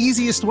it's the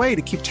easiest way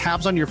to keep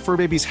tabs on your fur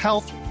baby's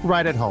health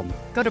right at home.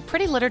 Go to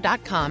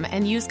prettylitter.com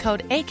and use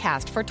code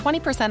ACAST for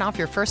 20% off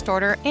your first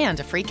order and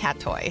a free cat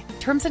toy.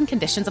 Terms and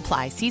conditions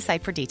apply. See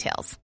site for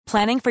details.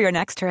 Planning for your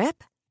next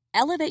trip?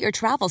 Elevate your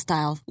travel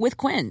style with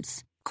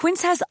Quince.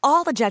 Quince has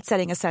all the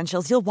jet-setting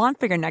essentials you'll want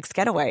for your next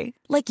getaway,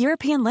 like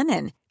European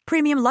linen,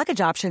 premium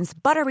luggage options,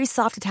 buttery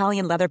soft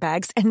Italian leather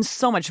bags, and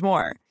so much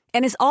more.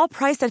 And is all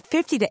priced at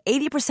 50 to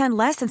 80%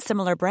 less than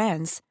similar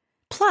brands.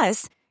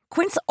 Plus,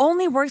 Quince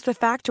only works with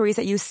factories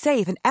that use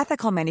safe and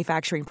ethical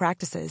manufacturing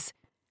practices.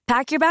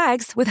 Pack your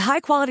bags with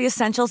high-quality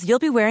essentials you'll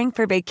be wearing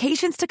for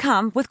vacations to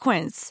come with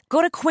Quince.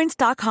 Go to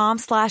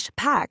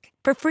quince.com/pack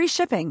for free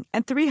shipping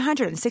and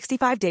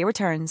 365-day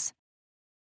returns.